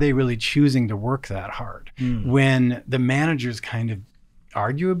autonomy? Are they really choosing to work that hard when the manager's kind of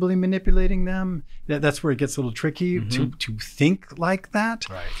arguably manipulating them? That's where it gets a little tricky to think like that.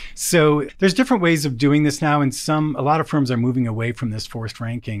 So there's different ways of doing this now, and a lot of firms are moving away from this forced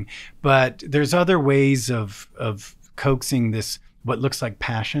ranking, but there's other ways of coaxing this, what looks like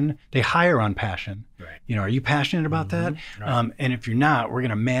passion. They hire on passion. Are you passionate about that? And if you're not, we're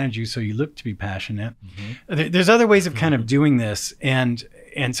going to manage you so you look to be passionate. There's other ways of kind of doing this, and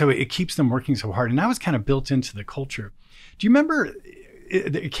so it keeps them working so hard. And that was kind of built into the culture. Do you remember,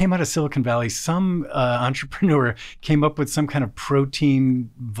 it came out of Silicon Valley, some entrepreneur came up with some kind of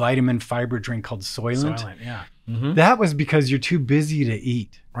protein, vitamin, fiber drink called Soylent. That was because you're too busy to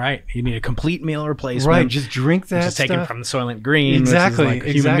eat. Right. You need a complete meal replacement. Right. Just drink that Just stuff. taken from the Soylent Green. Exactly. Which is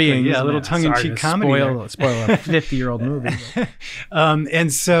like human beings. Yeah, a little tongue-in-cheek comedy. Spoil a 50-year-old movie.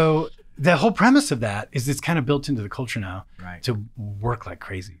 And so the whole premise of that is it's kind of built into the culture now to work like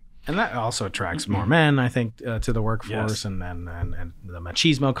crazy. And that also attracts more men, I think, to the workforce, and the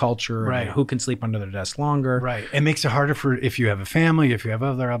machismo culture, right? And who can sleep under their desk longer, right? It makes it harder for if you have a family, if you have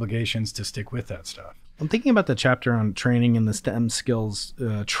other obligations, to stick with that stuff. I'm thinking about the chapter on training in the STEM skills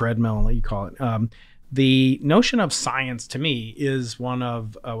treadmill, that you call it. The notion of science to me is one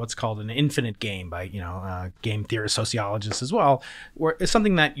of what's called an infinite game by game theorist sociologists as well, where it's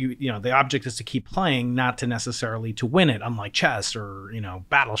something that the object is to keep playing, not to necessarily to win it, unlike chess or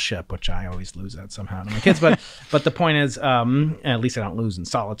Battleship, which I always lose at somehow to my kids. But the point is, at least I don't lose in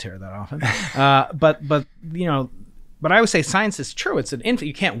solitaire that often. But I always say science is true. It's an infinite.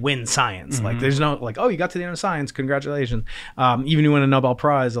 You can't win science. Like there's no you got to the end of science. Congratulations. Even you win a Nobel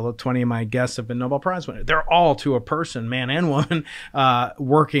Prize. Although 20 of my guests have been Nobel Prize winners. They're all, to a person, man and woman,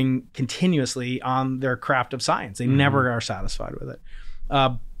 working continuously on their craft of science. They never are satisfied with it.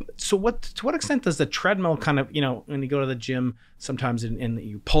 So to what extent does the treadmill kind of, when you go to the gym, sometimes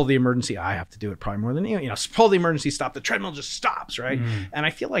you pull the emergency, I have to do it probably more than pull the emergency stop, the treadmill just stops, right? And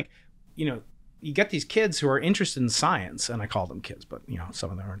I feel like, you get these kids who are interested in science, and I call them kids, but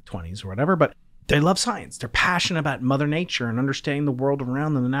some of them are 20s or whatever, but they love science. They're passionate about Mother Nature and understanding the world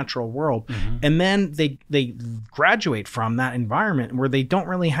around them, the natural world. And then they graduate from that environment where they don't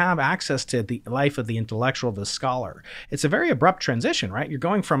really have access to the life of the intellectual, the scholar. It's a very abrupt transition, right? You're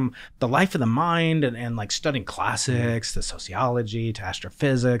going from the life of the mind and like studying classics to sociology to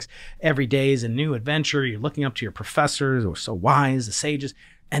astrophysics. Every day is a new adventure. You're looking up to your professors who are so wise, the sages.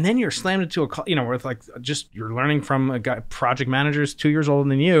 And then you're slammed into with you're learning from a guy, project managers 2 years older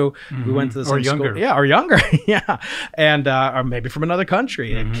than you, who went to the same school. Yeah, or younger. Yeah. And, or maybe from another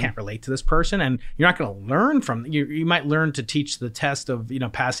country and can't relate to this person. And you're not going to learn from, you might learn to teach the test of,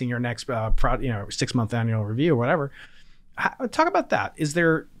 passing your next, 6-month annual review or whatever. Talk about that. Is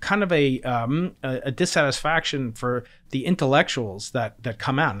there kind of a dissatisfaction for the intellectuals that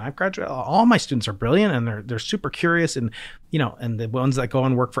come out? And I've graduated. All my students are brilliant, and they're super curious, and and the ones that go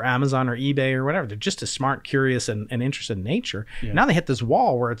and work for Amazon or eBay or whatever, they're just as smart, curious, and interested in nature. Yeah. Now they hit this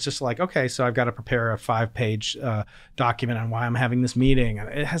wall where it's just like, okay, so I've got to prepare a 5-page document on why I'm having this meeting.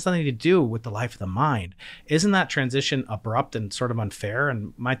 It has nothing to do with the life of the mind. Isn't that transition abrupt and sort of unfair?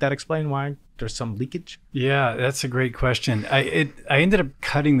 And might that explain why there's some leakage? Yeah, that's a great question. I ended up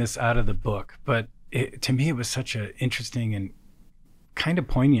cutting this out of the book, but to me it was such an interesting and kind of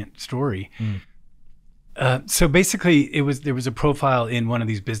poignant story. So basically there was a profile in one of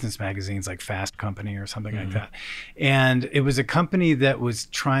these business magazines like Fast Company or something like that. And it was a company that was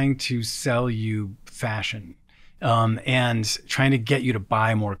trying to sell you fashion and trying to get you to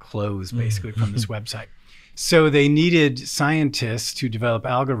buy more clothes basically from this website. So they needed scientists to develop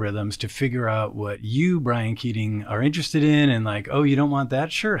algorithms to figure out what you, Brian Keating, are interested in, and like, oh, you don't want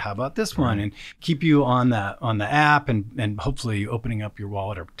that shirt? How about this one? And keep you on the app and hopefully opening up your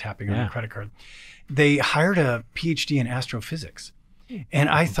wallet or tapping on your credit card. They hired a PhD in astrophysics. And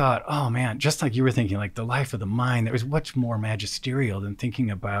I thought, oh man, just like you were thinking, like the life of the mind, there was much more magisterial than thinking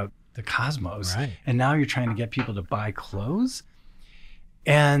about the cosmos. Right. And now you're trying to get people to buy clothes.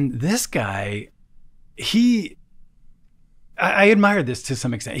 And this guy, I admired this to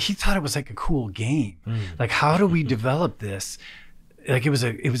some extent. He thought it was like a cool game. Like, how do we develop this? Like it was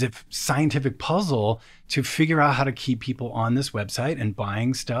a scientific puzzle to figure out how to keep people on this website and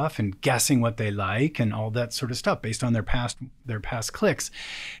buying stuff and guessing what they like and all that sort of stuff based on their past clicks.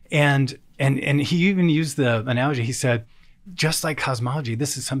 And he even used the analogy. He said, just like cosmology,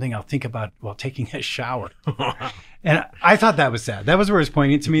 this is something I'll think about while taking a shower. And I thought that was sad. That was where it's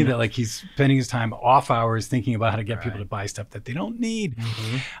pointing to me that like he's spending his time off hours thinking about how to get people to buy stuff that they don't need.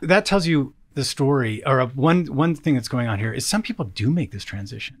 That tells you the story, or one thing that's going on here is some people do make this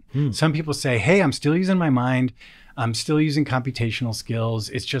transition. Some people say, hey, I'm still using my mind. I'm still using computational skills.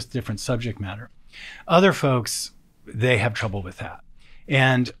 It's just different subject matter. Other folks, they have trouble with that.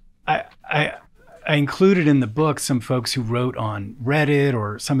 And I included in the book some folks who wrote on Reddit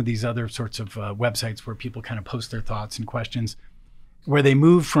or some of these other sorts of websites where people kind of post their thoughts and questions, where they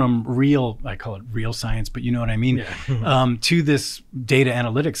move from real, I call it real science, but you know what I mean, to this data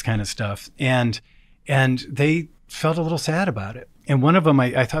analytics kind of stuff. And they felt a little sad about it. And one of them,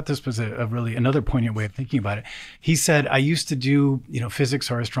 I thought this was a really another poignant way of thinking about it. He said, I used to do physics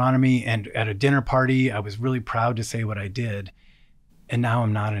or astronomy, and at a dinner party, I was really proud to say what I did. And now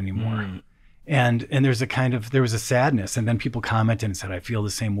I'm not anymore. And there's there was a sadness, and then people commented and said, I feel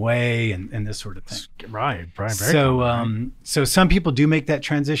the same way, and this sort of thing. Right. Very So, common, right? so some people do make that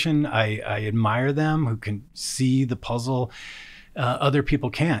transition. I admire them who can see the puzzle. Other people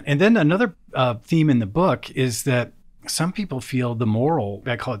can't. And then another theme in the book is that some people feel the moral,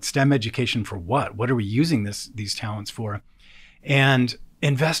 I call it STEM education for what? What are we using these talents for? And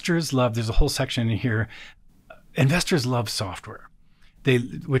investors love, there's a whole section in here, investors love software. They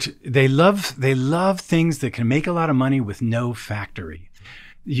love things that can make a lot of money with no factory.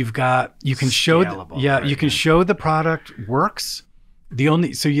 You can show, Scalable, you can show the product works.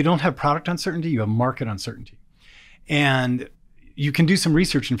 So you don't have product uncertainty, you have market uncertainty. And you can do some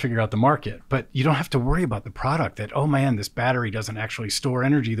research and figure out the market, but you don't have to worry about the product that, oh man, this battery doesn't actually store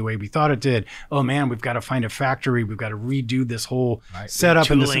energy the way we thought it did. Oh man, we've got to find a factory. We've got to redo this whole setup.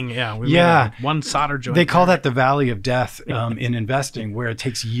 Tooling, and one solder joint. They call that the valley of death in investing, where it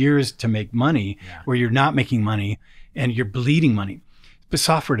takes years to make money, where you're not making money and you're bleeding money. But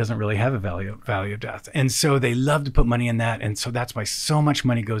software doesn't really have a value of death. And so they love to put money in that. And so that's why so much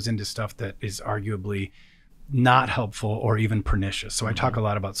money goes into stuff that is arguably not helpful or even pernicious. So I talk a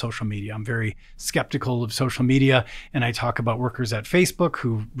lot about social media. I'm very skeptical of social media. And I talk about workers at Facebook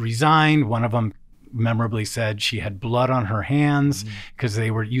who resigned. One of them memorably said she had blood on her hands because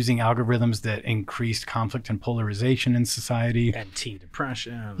they were using algorithms that increased conflict and polarization in society. And teen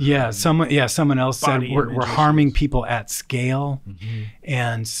depression. Someone else said we're harming issues. people at scale.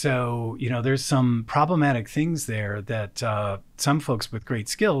 And so, there's some problematic things there that some folks with great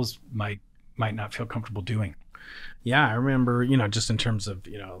skills might not feel comfortable doing. Yeah, I remember, just in terms of,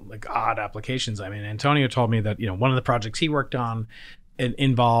 like odd applications. I mean, Antonio told me that, one of the projects he worked on, it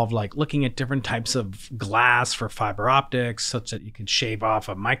involved like looking at different types of glass for fiber optics, such that you can shave off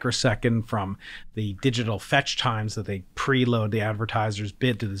a microsecond from the digital fetch times that they preload the advertiser's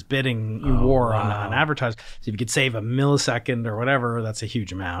bid to this bidding war on advertisers. So if you could save a millisecond or whatever, that's a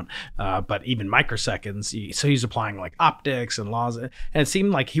huge amount. But even microseconds, so he's applying like optics and laws. And it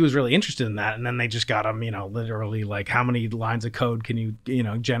seemed like he was really interested in that. And then they just got him, literally like how many lines of code can you,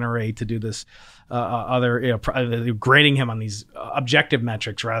 generate to do this grading him on these objective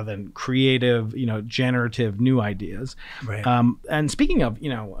metrics rather than creative, generative new ideas. Right. And speaking of,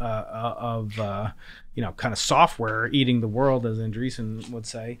 kind of software eating the world, as Andreessen would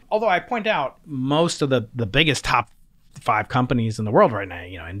say. Although I point out most of the biggest top 5 companies in the world right now,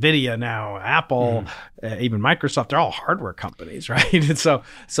 NVIDIA now, Apple, even Microsoft, they're all hardware companies, right? And so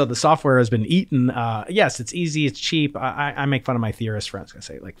the software has been eaten. Yes, it's easy, it's cheap. I make fun of my theorist friends. I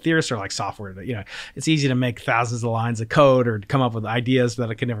say, like, theorists are like software that, it's easy to make thousands of lines of code or come up with ideas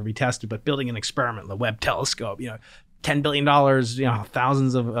that can never be tested, but building an experiment, the Webb telescope, $10 billion,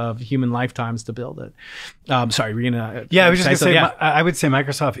 thousands of human lifetimes to build it. Sorry, we're gonna. Yeah, I was just gonna say, I would say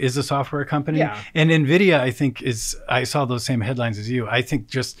Microsoft is a software company, Yeah. and NVIDIA, I think, I saw those same headlines as you. I think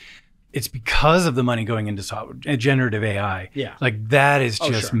just it's because of the money going into generative AI. Yeah. Like that is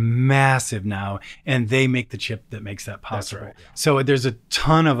just massive now, and they make the chip that makes that possible. That's right, yeah. So there's a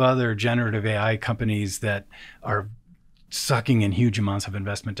ton of other generative AI companies that are sucking in huge amounts of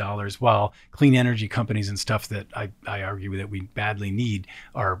investment dollars, while clean energy companies and stuff that I argue that we badly need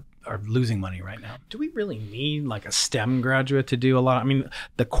are losing money right now. Do we really need like a STEM graduate to do a lot? I mean,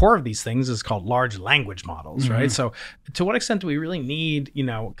 the core of these things is called large language models, right? So to what extent do we really need,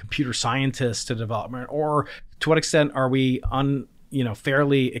 computer scientists to develop, or to what extent are we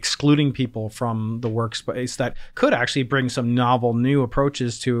fairly excluding people from the workspace that could actually bring some novel new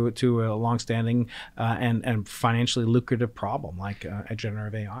approaches to a longstanding and financially lucrative problem like a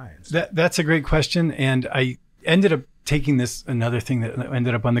generative AI? That's a great question. And I ended up taking another thing that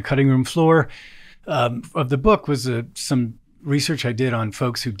ended up on the cutting room floor of the book was some research I did on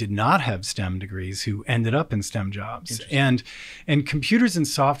folks who did not have STEM degrees who ended up in STEM jobs. And computers and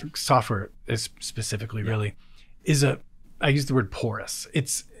software specifically really I use the word porous.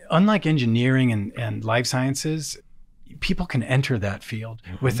 It's unlike engineering and life sciences, people can enter that field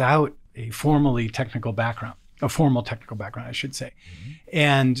without a formal technical background, I should say.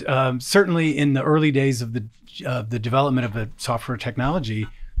 And certainly in the early days of the development of the software technology,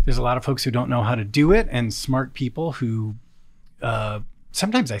 there's a lot of folks who don't know how to do it, and smart people who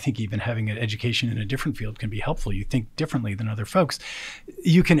sometimes I think even having an education in a different field can be helpful. You think differently than other folks.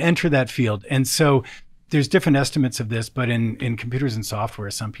 You can enter that field. And so there's different estimates of this, but in computers and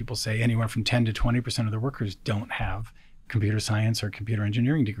software, some people say anywhere from 10 to 20% of the workers don't have computer science or computer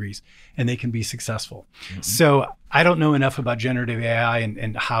engineering degrees, and they can be successful. So I don't know enough about generative AI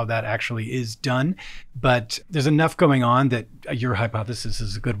and how that actually is done, but there's enough going on that your hypothesis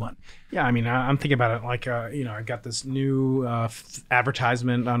is a good one. Yeah, I mean, I'm thinking about it like, I got this new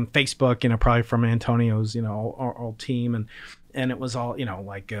advertisement on Facebook, probably from Antonio's, old team, and it was all,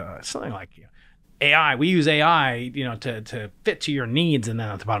 like something like, AI, we use AI, to fit to your needs. And then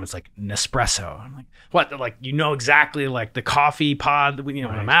at the bottom, it's like Nespresso. I'm like, what? Like, exactly like the coffee pod, when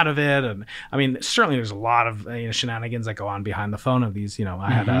I'm out of it. And I mean, certainly there's a lot of shenanigans that go on behind the phone of these.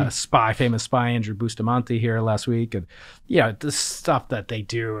 I had a famous spy, Andrew Bustamante, here last week. And the stuff that they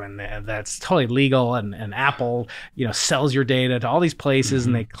do, and that's totally legal. And Apple, sells your data to all these places,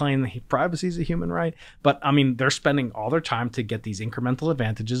 and they claim that privacy is a human right. But I mean, they're spending all their time to get these incremental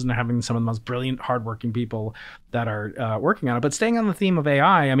advantages, and they're having some of the most brilliant, hardworking people that are working on it. But staying on the theme of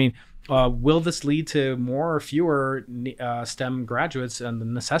AI, I mean, will this lead to more or fewer STEM graduates and the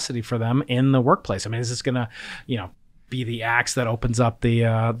necessity for them in the workplace? I mean, is this going to, be the axe that opens up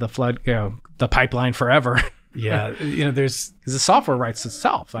the flood, the pipeline forever? Yeah, there's because the software writes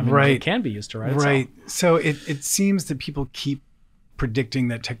itself. I mean, it can be used to write itself. Right. So it seems that people keep predicting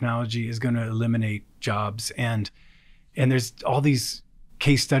that technology is going to eliminate jobs, and there's all these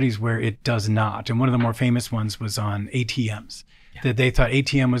case studies where it does not. And one of the more famous ones was on ATMs, that they thought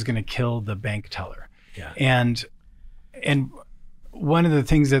ATM was going to kill the bank teller. Yeah. And one of the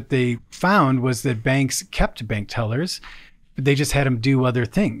things that they found was that banks kept bank tellers, but they just had them do other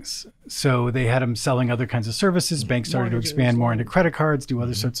things. So they had them selling other kinds of services. Banks started to expand more into credit cards, do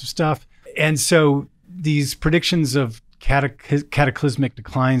other sorts of stuff. And so these predictions of cataclysmic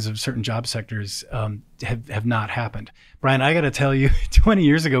declines of certain job sectors have not happened. Brian, I got to tell you, 20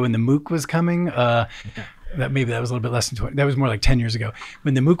 years ago when the MOOC was coming, that was a little bit less than 20. That was more like 10 years ago.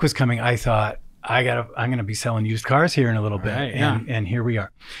 When the MOOC was coming, I thought, I'm going to be selling used cars here in a little bit. Right, and here we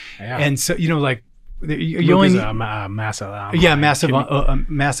are. Yeah. And so, like, you only need a massive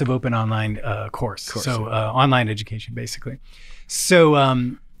massive open online course. So online education, basically. So,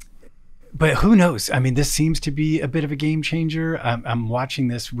 but who knows? I mean, this seems to be a bit of a game changer. I'm watching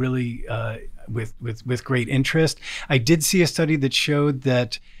this really with great interest. I did see a study that showed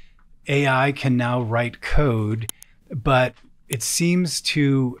that AI can now write code, but it seems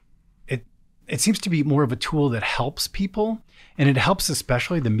to be more of a tool that helps people. And it helps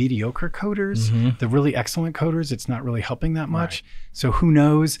especially the mediocre coders, the really excellent coders. It's not really helping that much. Right. So who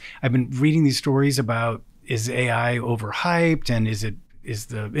knows? I've been reading these stories about, is AI overhyped, and is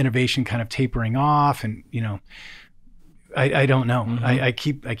the innovation kind of tapering off? And I don't know. I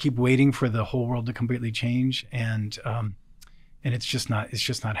keep waiting for the whole world to completely change, and it's just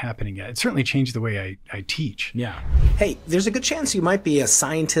not happening yet. It certainly changed the way I teach. Yeah. Hey, there's a good chance you might be a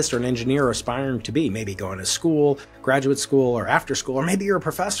scientist or an engineer aspiring to be, maybe going to school, graduate school, or after school, or maybe you're a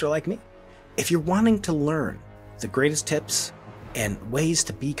professor like me. If you're wanting to learn the greatest tips and ways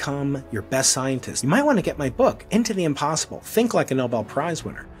to become your best scientist, you might want to get my book, Into the Impossible, Think Like a Nobel Prize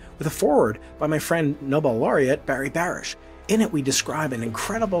Winner, with a foreword by my friend Nobel laureate Barry Barish. In it, we describe an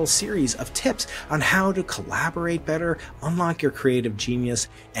incredible series of tips on how to collaborate better, unlock your creative genius,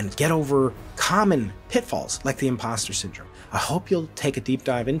 and get over common pitfalls like the imposter syndrome. I hope you'll take a deep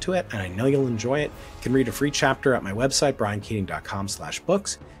dive into it, and I know you'll enjoy it. You can read a free chapter at my website,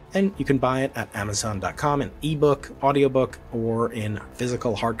 briankeating.com/books, and you can buy it at amazon.com in ebook, audiobook, or in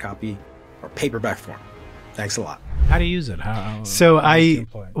physical hard copy or paperback form. Thanks a lot. How do you use it? So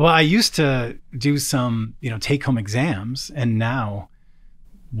I used to do some, take-home exams, and now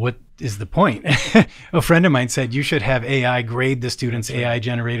what is the point? A friend of mine said you should have AI grade the students'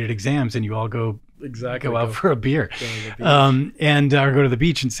 AI-generated exams, and you all go out for a beer, and or go to the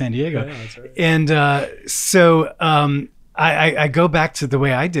beach in San Diego. Yeah, that's right. And so I go back to the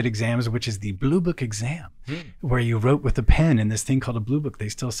way I did exams, which is the Blue Book exam, where you wrote with a pen in this thing called a Blue Book. They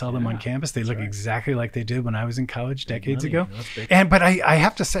still sell them on campus. They look exactly like they did when I was in college decades ago. But I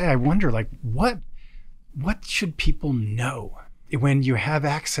have to say, I wonder, like, what should people know when you have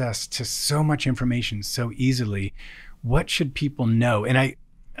access to so much information so easily? What should people know? And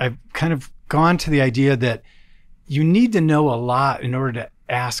I've kind of gone to the idea that you need to know a lot in order to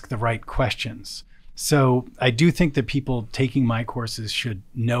ask the right questions. So I do think that people taking my courses should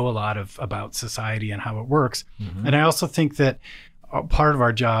know a lot about society and how it works. And I also think that part of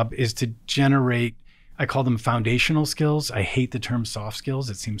our job is to generate, I call them foundational skills. I hate the term soft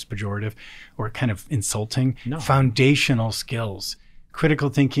skills. It seems pejorative or kind of insulting. No. Foundational skills, critical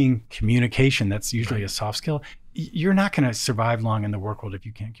thinking, communication. That's usually a soft skill. You're not going to survive long in the work world if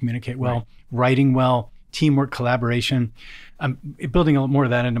you can't communicate well, writing well, teamwork, collaboration. I'm building a lot more of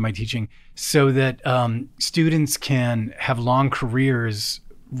that into my teaching so that students can have long careers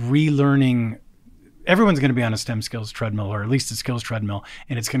relearning. Everyone's going to be on a STEM skills treadmill, or at least a skills treadmill,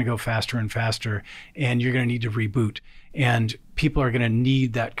 and it's going to go faster and faster, and you're going to need to reboot. And people are going to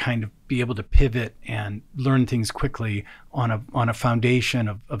need that kind of be able to pivot and learn things quickly on a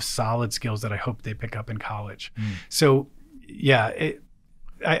foundation of solid skills that I hope they pick up in college. So yeah,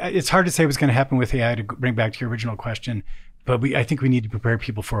 it's hard to say what's going to happen with AI, to bring back to your original question, but I think we need to prepare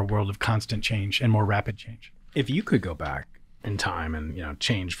people for a world of constant change and more rapid change. If you could go back in time and, you know,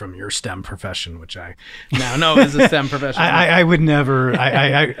 change from your STEM profession, which I now know is a STEM profession. I would never.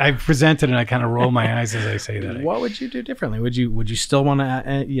 I present it and I kind of roll my eyes as I say that. What would you do differently? Would you still want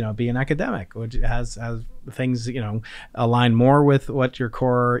to, you know, be an academic? Would you, has things, you know, align more with what your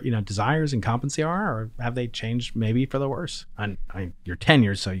core, you know, desires and competency are, or have they changed maybe for the worse? You're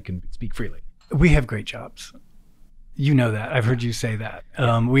tenured, so you can speak freely. We have great jobs. You know that. I've heard you say that.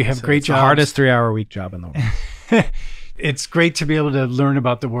 We have great jobs. The hardest 3-hour week job in the world. It's great to be able to learn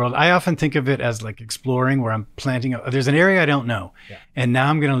about the world. I often think of it as like exploring, where I'm planting. There's an area I don't know, and now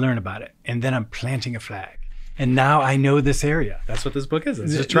I'm going to learn about it, and then I'm planting a flag, and now I know this area. That's what this book is.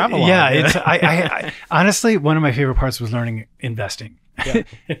 It's just travel. Yeah, it's. I honestly, one of my favorite parts was learning investing. Yeah.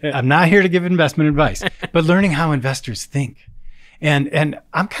 I'm not here to give investment advice, but learning how investors think. And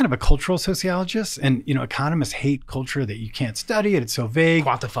I'm kind of a cultural sociologist, and, you know, economists hate culture, that you can't study it. It's so vague.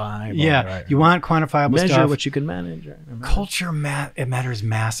 Quantifiable. Yeah. Right. You want quantifiable measure stuff. what you can manage. Right? Culture, it matters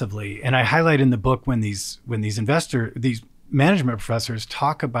massively. And I highlight in the book when these management professors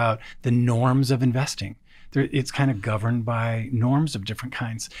talk about the norms of investing. It's kind of governed by norms of different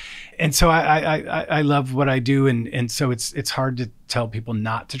kinds. And so I love what I do. And so it's hard to tell people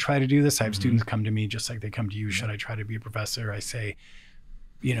not to try to do this. I have students come to me just like they come to you. Should I try to be a professor? I say,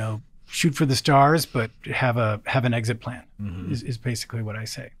 you know, shoot for the stars, but have an exit plan is basically what I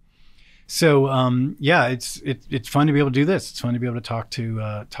say. So yeah, it's fun to be able to do this. It's fun to be able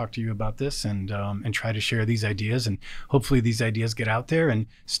to talk to you about this and try to share these ideas. And hopefully these ideas get out there, and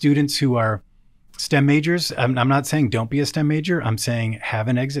students who are STEM majors, I'm not saying don't be a STEM major. I'm saying have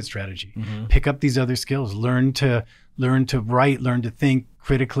an exit strategy. Pick up these other skills. Learn to write, learn to think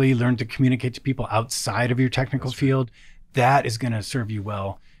critically, learn to communicate to people outside of your technical field. That is going to serve you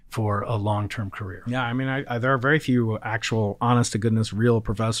well for a long-term career. Yeah, I mean, there are very few actual, honest to goodness, real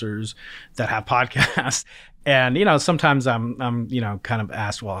professors that have podcasts. And, you know, sometimes I'm, you know, kind of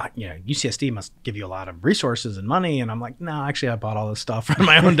asked, well, you know, UCSD must give you a lot of resources and money. And I'm like, no, actually, I bought all this stuff on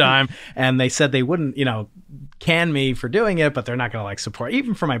my own dime. And they said they wouldn't, you know, can me for doing it, but they're not going to like support,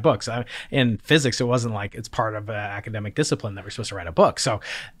 even for my books. In physics, it wasn't like it's part of academic discipline that we're supposed to write a book. So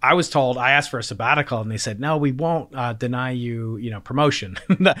I was told, I asked for a sabbatical, and they said, no, we won't deny you, you know, promotion.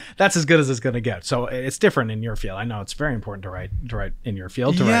 That's as good as it's going to get. So it's different in your field. I know it's very important to write in your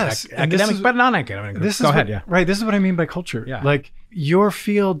field, to write academic, but non-academic. Go ahead. Yeah. Right. This is what I mean by culture. Yeah. Like, your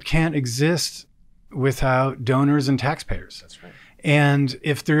field can't exist without donors and taxpayers. That's right. And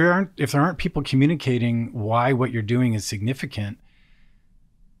if there aren't people communicating why what you're doing is significant,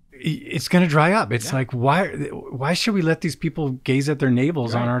 it's going to dry up. It's like, why should we let these people gaze at their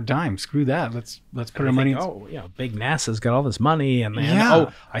navels on our dime? Screw that. Let's put our money. Oh, you know, big NASA's got all this money, and oh,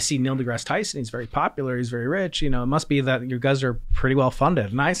 I see Neil deGrasse Tyson. He's very popular. He's very rich. You know, it must be that you guys are pretty well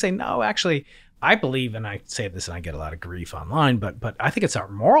funded. And I say, no, actually, I believe, and I say this and I get a lot of grief online, but I think it's our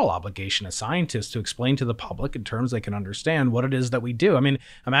moral obligation as scientists to explain to the public in terms they can understand what it is that we do. I mean,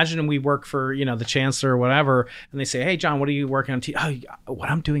 imagine we work for, you know, the chancellor or whatever, and they say, hey, John, what are you working on? Oh,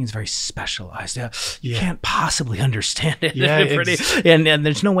 what I'm doing is very specialized. You can't possibly understand it. Yeah, and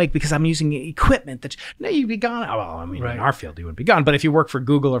there's no way, because I'm using equipment that, no, you'd be gone. Oh, well, I mean, in our field, you wouldn't be gone. But if you work for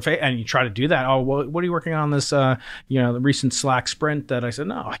Google or and you try to do that, oh, well, what are you working on this, you know, the recent Slack sprint that I said,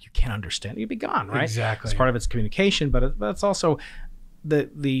 no, you can't understand. You'd be gone. Right? Exactly. It's part of its communication, but that's also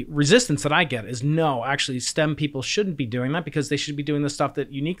the resistance that I get is, no, actually STEM people shouldn't be doing that, because they should be doing the stuff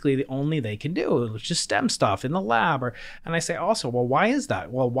that uniquely only they can do. It's just STEM stuff in the lab. And I say also, well, why is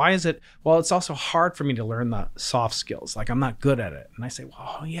that? Well, why is it? Well, it's also hard for me to learn the soft skills. Like, I'm not good at it. And I say,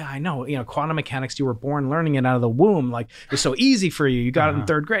 well, yeah, I know, you know, quantum mechanics, you were born learning it out of the womb. Like, it was so easy for you. You got it in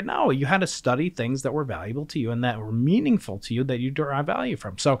third grade. No, you had to study things that were valuable to you and that were meaningful to you, that you derive value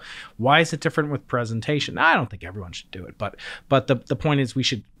from. So why is it different with presentation? I don't think everyone should do it, but the point point is we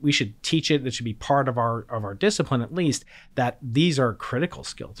should teach it. It should be part of our discipline, at least, that these are critical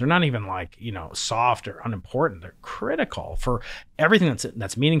skills. They're not even like, soft or unimportant. They're critical for everything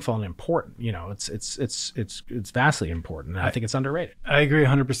that's meaningful and important. It's vastly important. And I think it's underrated. I agree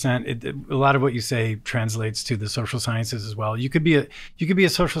 100%. A lot of what you say translates to the social sciences as well. You could be a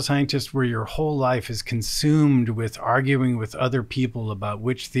social scientist where your whole life is consumed with arguing with other people about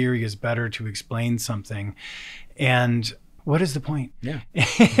which theory is better to explain something. And what is the point? Yeah.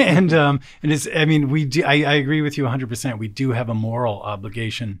 and it's, I mean, I agree with you 100%. We do have a moral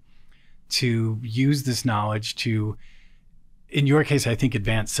obligation to use this knowledge to, in your case, I think,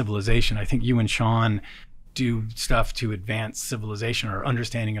 advance civilization. I think you and Sean do stuff to advance civilization or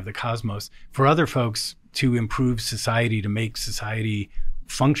understanding of the cosmos. For other folks, to improve society, to make society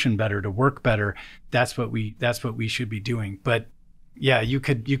function better, to work better. That's what we should be doing. But yeah, you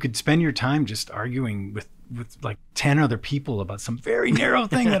could spend your time just arguing with like 10 other people about some very narrow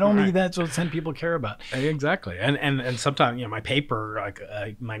thing that only Right. that's what 10 people care about. Exactly. And sometimes, my paper,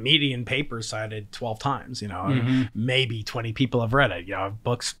 my median paper cited 12 times, maybe 20 people have read it.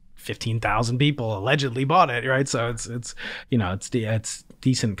 Books, 15,000 people allegedly bought it, right? So it's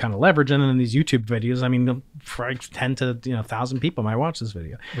decent kind of leverage. And then these YouTube videos, I mean, 10 to 1,000 people might watch this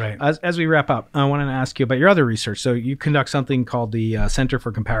video. Right. As we wrap up, I want to ask you about your other research. So you conduct something called the Center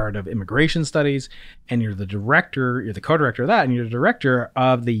for Comparative Immigration Studies, and you're the co-director of that, and you're the director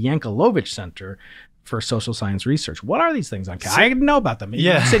of the Yankelovich Center for Social Science Research. What are these things on campus? I didn't know about them.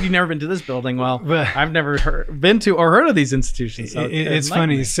 Yeah. You said you've never been to this building. Well, I've never been to or heard of these institutions. So it's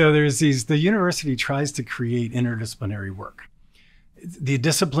funny. So the university tries to create interdisciplinary work. The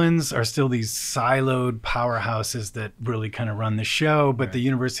disciplines are still these siloed powerhouses that really kind of run the show, but Right. the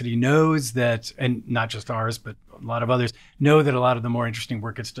university knows that, and not just ours, but a lot of others know that a lot of the more interesting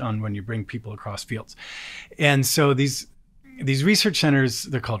work gets done when you bring people across fields. And so these research centers,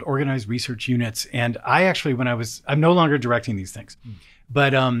 they're called organized research units. And I actually, I'm no longer directing these things,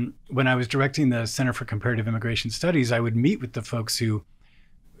 but when I was directing the Center for Comparative Immigration Studies, I would meet with the folks who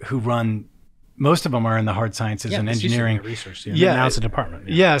run. Most of them are in the hard sciences and engineering. Research. Yeah. Now it's a department.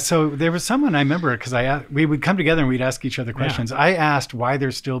 Yeah. So there was someone I remember, because we would come together and we'd ask each other questions. I asked why they're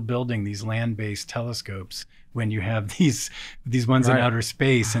still building these land-based telescopes when you have these ones in outer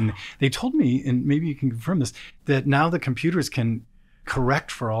space. And they told me, and maybe you can confirm this, that now the computers can correct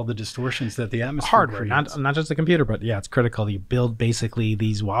for all the distortions that the atmosphere Hardware, creates. not just the computer, but it's critical. You build basically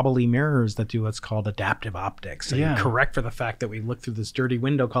these wobbly mirrors that do what's called adaptive optics. So you correct for the fact that we look through this dirty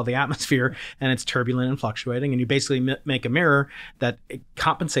window called the atmosphere, and it's turbulent and fluctuating, and you basically make a mirror that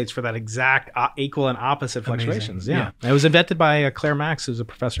compensates for that exact equal and opposite fluctuations. Yeah. It was invented by Claire Max, who's a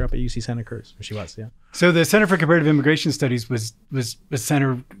professor up at UC Santa Cruz. She was, So the Center for Comparative Immigration Studies was a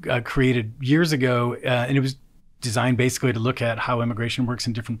center created years ago, and it was designed basically to look at how immigration works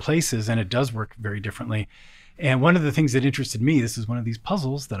in different places, and it does work very differently. And one of the things that interested me, this is one of these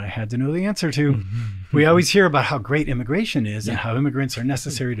puzzles that I had to know the answer to. We always hear about how great immigration is and how immigrants are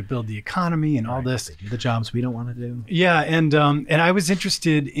necessary to build the economy and all this. They do the jobs we don't want to do. Yeah, and I was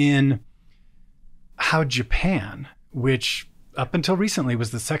interested in how Japan, which up until recently was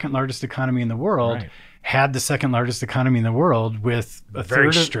the second largest economy in the world, had the second largest economy in the world with a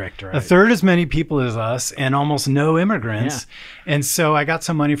third as many people as us and almost no immigrants. And so I got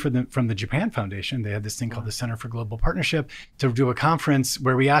some money from the Japan Foundation. They had this thing called the Center for Global Partnership to do a conference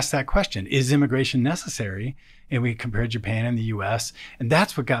where we asked that question: is immigration necessary? And we compared Japan and the US. And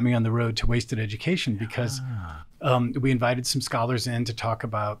that's what got me on the road to wasted education, because we invited some scholars in to talk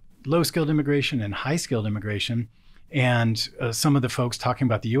about low-skilled immigration and high-skilled immigration. And some of the folks talking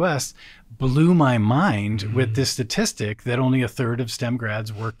about the US blew my mind with this statistic that only a third of STEM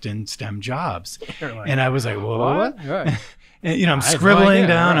grads worked in STEM jobs. And I was like, what? And, I'm scribbling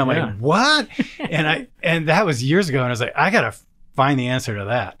down. I'm like, what? And that was years ago. And I was like, I got to find the answer to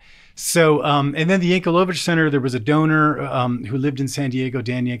that. So, and then the Yankelovich Center, there was a donor who lived in San Diego,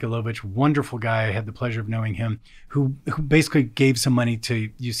 Dan Yankelovich, wonderful guy. I had the pleasure of knowing him, who basically gave some money to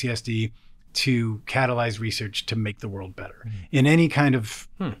UCSD to catalyze research to make the world better in any kind of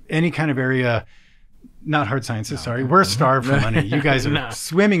area. Not hard sciences, sorry. We're starved for money. You guys are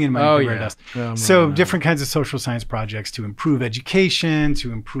swimming in money. So different kinds of social science projects to improve education,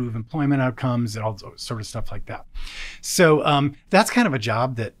 to improve employment outcomes, and all sort of stuff like that. So that's kind of a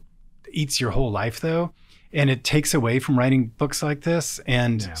job that eats your whole life, though. And it takes away from writing books like this.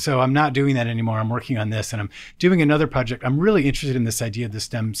 And so I'm not doing that anymore. I'm working on this, and I'm doing another project. I'm really interested in this idea of the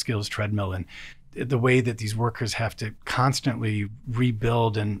STEM skills treadmill and the way that these workers have to constantly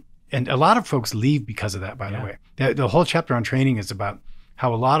rebuild. And a lot of folks leave because of that, by the way. The whole chapter on training is about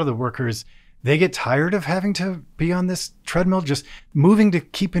how a lot of the workers they get tired of having to be on this treadmill, just moving to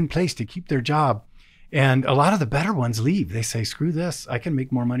keep in place, to keep their job. And a lot of the better ones leave. They say, screw this. I can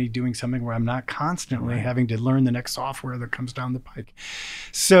make more money doing something where I'm not constantly having to learn the next software that comes down the pike.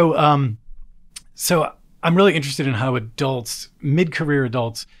 So I'm really interested in how adults, mid-career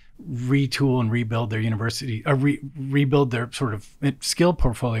adults, retool and rebuild their university, rebuild their sort of skill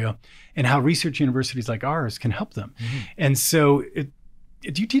portfolio, and how research universities like ours can help them. And so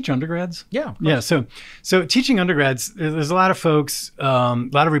do you teach undergrads? Yeah. Yeah. So teaching undergrads, there's a lot of folks, a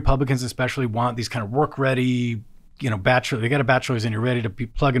lot of Republicans especially, want these kind of work ready, bachelor. They got a bachelor's and you're ready to be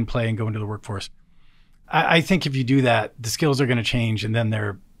plug and play and go into the workforce. I think if you do that, the skills are going to change, and then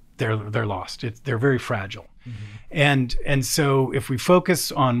they're lost. They're very fragile. And so if we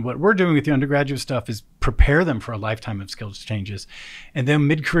focus on what we're doing with the undergraduate stuff, is prepare them for a lifetime of skills changes. And then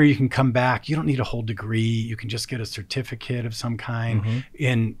mid-career, you can come back. You don't need a whole degree. You can just get a certificate of some kind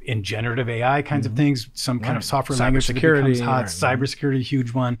in generative AI kinds of things, some kind of software language that becomes hot. Cybersecurity,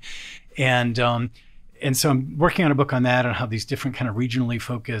 huge one. And so I'm working on a book on that, on how these different kind of regionally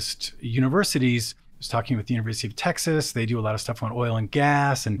focused universities. I was talking with the University of Texas. They do a lot of stuff on oil and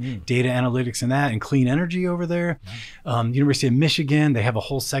gas and data analytics and that, and clean energy over there. University of Michigan, they have a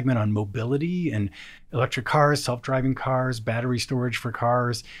whole segment on mobility and electric cars, self-driving cars, battery storage for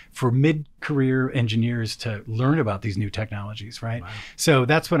cars, for mid-career engineers to learn about these new technologies, right? Wow. So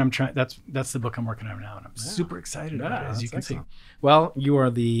that's what I'm trying. That's the book I'm working on now, and I'm super excited about it, as you can see. Well, you are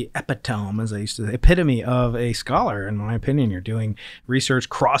the epitome, as I used to say, epitome of a scholar, in my opinion. You're doing research,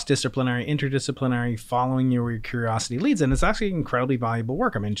 cross-disciplinary, interdisciplinary, following where your curiosity leads, and it's actually incredibly valuable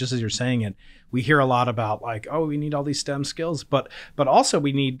work. I mean, just as you're saying it, we hear a lot about like, oh, we need all these STEM skills, but also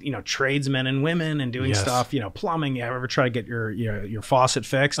we need, tradesmen and women and doing stuff, plumbing. You ever try to get your faucet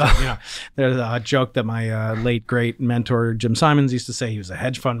fixed? There's a joke that my late great mentor Jim Simons used to say. He was a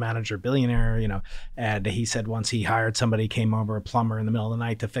hedge fund manager, billionaire, and he said once he hired somebody, came over, a plumber, in the middle of the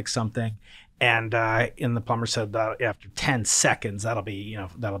night to fix something. And the plumber said that after 10 seconds, that'll be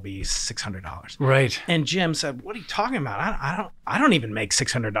 $600. Right. And Jim said, "What are you talking about? I don't even make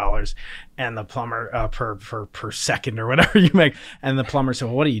 $600." And the plumber per second or whatever you make. And the plumber said,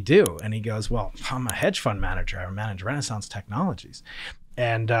 "Well, what do you do?" And he goes, "Well, I'm a hedge fund manager. I manage Renaissance Technologies."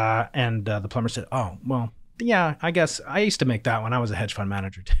 And the plumber said, "Oh, well, yeah, I guess I used to make that when I was a hedge fund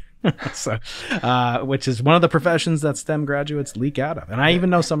manager too." So, which is one of the professions that STEM graduates leak out of. And I even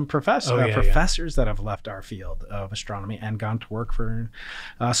know some professors that have left our field of astronomy and gone to work for.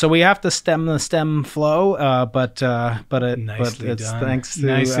 So we have to stem the STEM flow, but it's done. Thanks to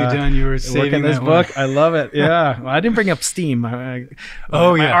nicely done. You were saving this book. I love it. Yeah, well, I didn't bring up STEAM. My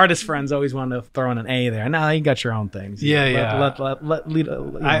artist friends always wanted to throw in an A there. Now you got your own things. Leave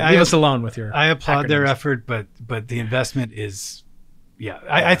us alone with your. I applaud their effort, but the investment is. Yeah,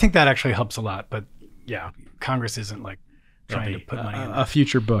 I think that actually helps a lot. But yeah, Congress isn't like trying to put money in a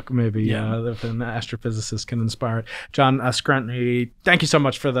future book, maybe, if an astrophysicist can inspire it. John Skrentny, thank you so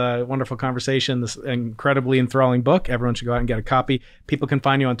much for the wonderful conversation, this incredibly enthralling book. Everyone should go out and get a copy. People can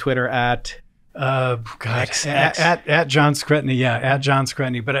find you on Twitter at... at John Skrentny, at John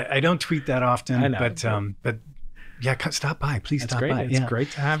Skrentny. But I don't tweet that often. I know. But yeah, stop by. Please stop by. It's great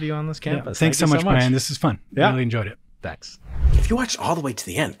to have you on this campus. Thanks so much, Brian. This is fun. I really enjoyed it. Thanks. If you watched all the way to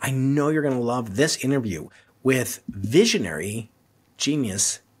the end, I know you're going to love this interview with visionary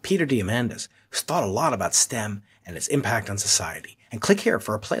genius Peter Diamandis, who's thought a lot about STEM and its impact on society. And click here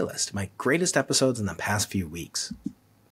for a playlist of my greatest episodes in the past few weeks.